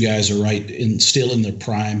those two guys are still in their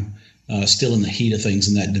prime, still in the heat of things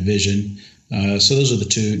in that division. So those are the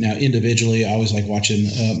two. Now, individually, I always like watching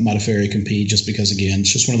Modafferi compete just because, again,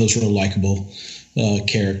 it's just one of those real likable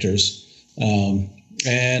characters.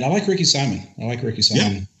 And I like Ricky Simon.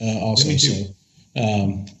 Also. Me too.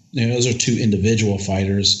 So, those are two individual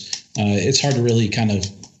fighters. It's hard to really kind of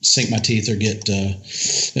sink my teeth or get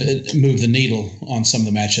move the needle on some of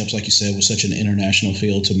the matchups, like you said, with such an international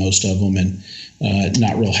field to most of them, and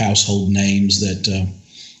not real household names that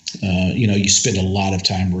you spend a lot of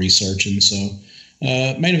time researching. So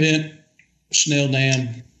main event, Schnell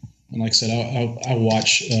Nam, and like I said, I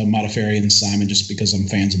watch Modafferi and Simon just because I'm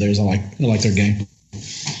fans of theirs. I like their game.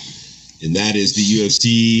 And that is the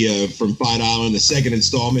UFC from Fight Island, the second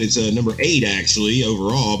installment. It's number 8 actually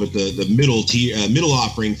overall, but the middle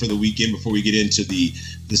offering for the weekend before we get into the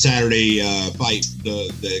Saturday fight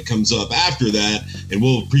that comes up after that, and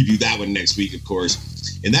we'll preview that one next week, of course.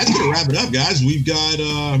 And that's going to wrap it up, guys. We got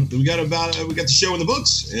the show in the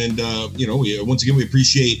books, and once again we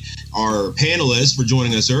appreciate our panelists for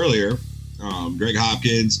joining us earlier, Greg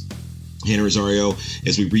Hopkins, Hannah Rosario,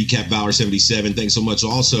 as we recap Valor 77. Thanks so much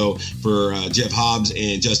also for Jeff Hobbs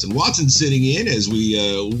and Justin Watson sitting in as we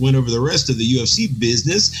went over the rest of the UFC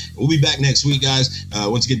business. We'll be back next week, guys.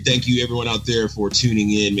 Once again, thank you everyone out there for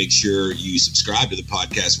tuning in. Make sure you subscribe to the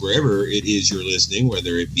podcast wherever it is you're listening,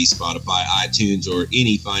 whether it be Spotify, iTunes, or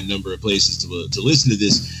any fine number of places to listen to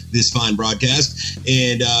this fine broadcast.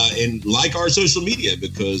 And like our social media,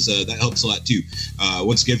 because that helps a lot too.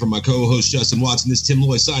 Once again, from my co-host Justin Watson, this is Tim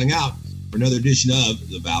Loy signing out for another edition of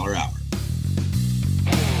the Valor Hour.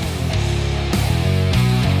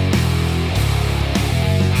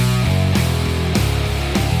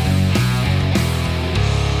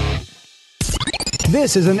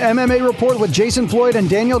 This is an MMA Report with Jason Floyd and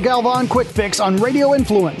Daniel Galvan Quick Fix on Radio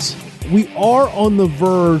Influence. We are on the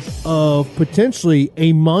verge of potentially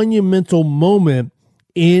a monumental moment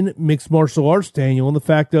in mixed martial arts, Daniel, and the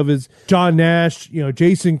fact of is John Nash,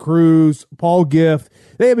 Jason Cruz, Paul Gift,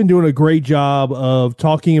 they have been doing a great job of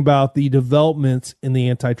talking about the developments in the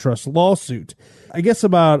antitrust lawsuit. I guess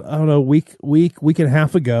about, week and a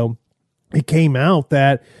half ago, it came out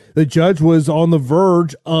that the judge was on the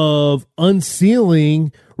verge of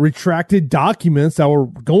unsealing retracted documents that were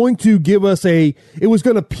going to give us it was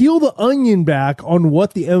going to peel the onion back on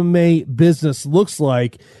what the MMA business looks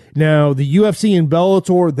like. Now, the UFC and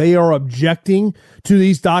Bellator, they are objecting to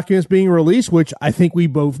these documents being released, which I think we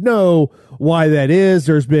both know why that is.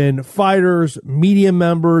 There's been fighters, media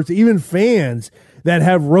members, even fans that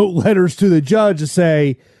have wrote letters to the judge to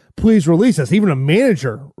say, please release us. Even a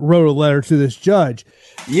manager wrote a letter to this judge.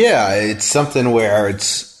 Yeah, it's something where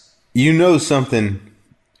something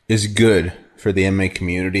is good for the MMA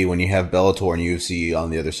community when you have Bellator and UFC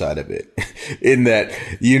on the other side of it. In that,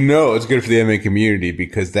 it's good for the MMA community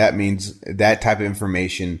because that means that type of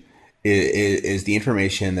information is the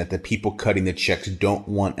information that the people cutting the checks don't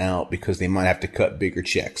want out because they might have to cut bigger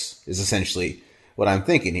checks, is essentially what I'm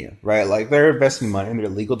thinking here, right? Like they're investing money in their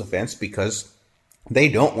legal defense because they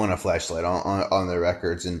don't want a flashlight on their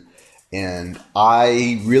records. And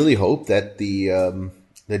I really hope that the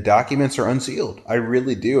documents are unsealed. I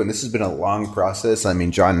really do. And this has been a long process. I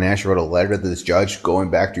mean, John Nash wrote a letter to this judge going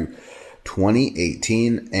back to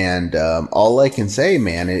 2018. And all I can say,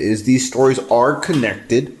 man, is these stories are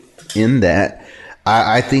connected in that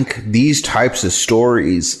I think these types of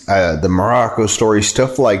stories, the Morocco story,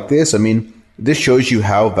 stuff like this, I mean, this shows you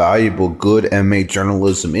how valuable good MMA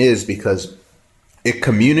journalism is because it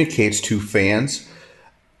communicates to fans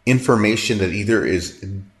information that either is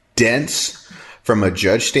dense from a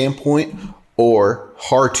judge standpoint or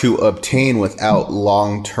hard to obtain without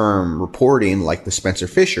long-term reporting like the Spencer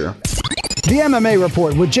Fisher. The MMA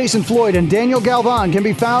Report with Jason Floyd and Daniel Galvan can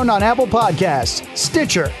be found on Apple Podcasts,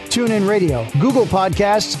 Stitcher, TuneIn Radio, Google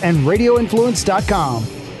Podcasts, and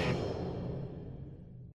RadioInfluence.com.